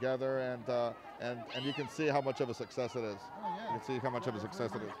this together, and you can see how much of a success it is. You can see how much of a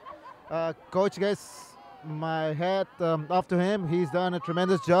success it is. Coach Guest, my hat off to him. He's done a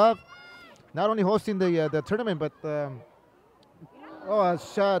tremendous job, not only hosting the tournament, but a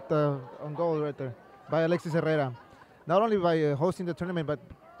shot on goal right there by Alexis Herrera. Not only by hosting the tournament, but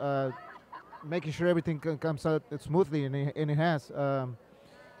making sure everything comes out smoothly, and it has.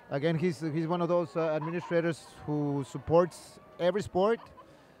 Again, he's one of those administrators who supports every sport,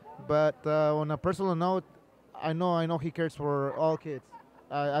 but on a personal note, I know he cares for all kids.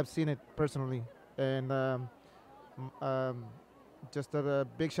 I've seen it personally, and just a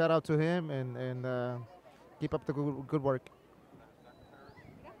big shout out to him, and keep up the good work.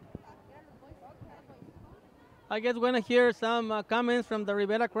 I guess we're going to hear some comments from the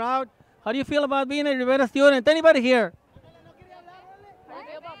Rivera crowd. How do you feel about being a Rivera student? Anybody here? How do you feel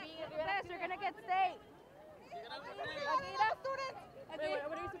about being a Rivera student? You're going to get state. Wait,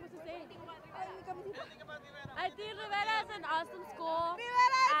 what are you supposed to say? I think Rivera is an awesome school.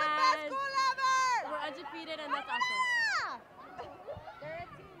 Rivera is the best school ever! We're undefeated, and that's awesome. They're a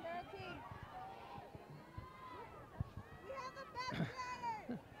team. They're a team. We have the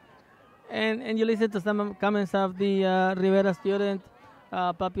best players. And you listen to some comments of the Rivera student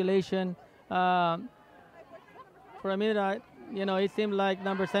population. For a minute, it seemed like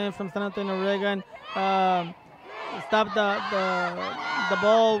number 7 from San Antonio, Reagan, stopped the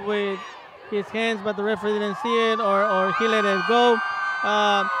ball with his hands, but the referee didn't see it, or he let it go.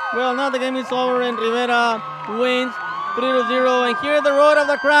 Well, now the game is over, and Rivera wins 3-0. And hear the roar of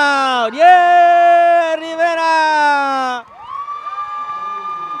the crowd. Yeah, Rivera!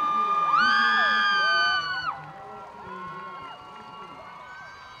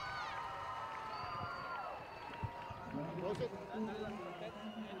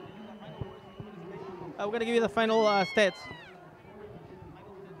 We're going to give you the final stats.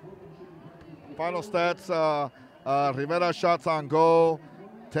 Final stats, Rivera shots on goal,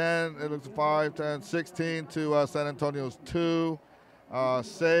 10, it looks 5, 10, 16 to San Antonio's 2.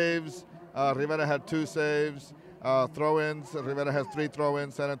 Saves, Rivera had 2 saves. Throw-ins, Rivera has 3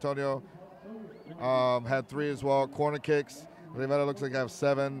 throw-ins. San Antonio had 3 as well. Corner kicks, Rivera looks like they have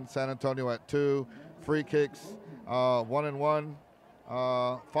 7. San Antonio at 2. Free kicks, 1 and 1.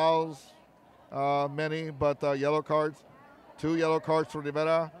 Fouls, many, but yellow cards. 2 yellow cards for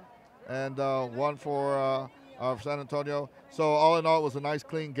Rivera and 1 for San Antonio. So all in all, it was a nice,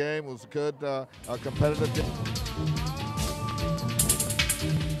 clean game. It was good, competitive game.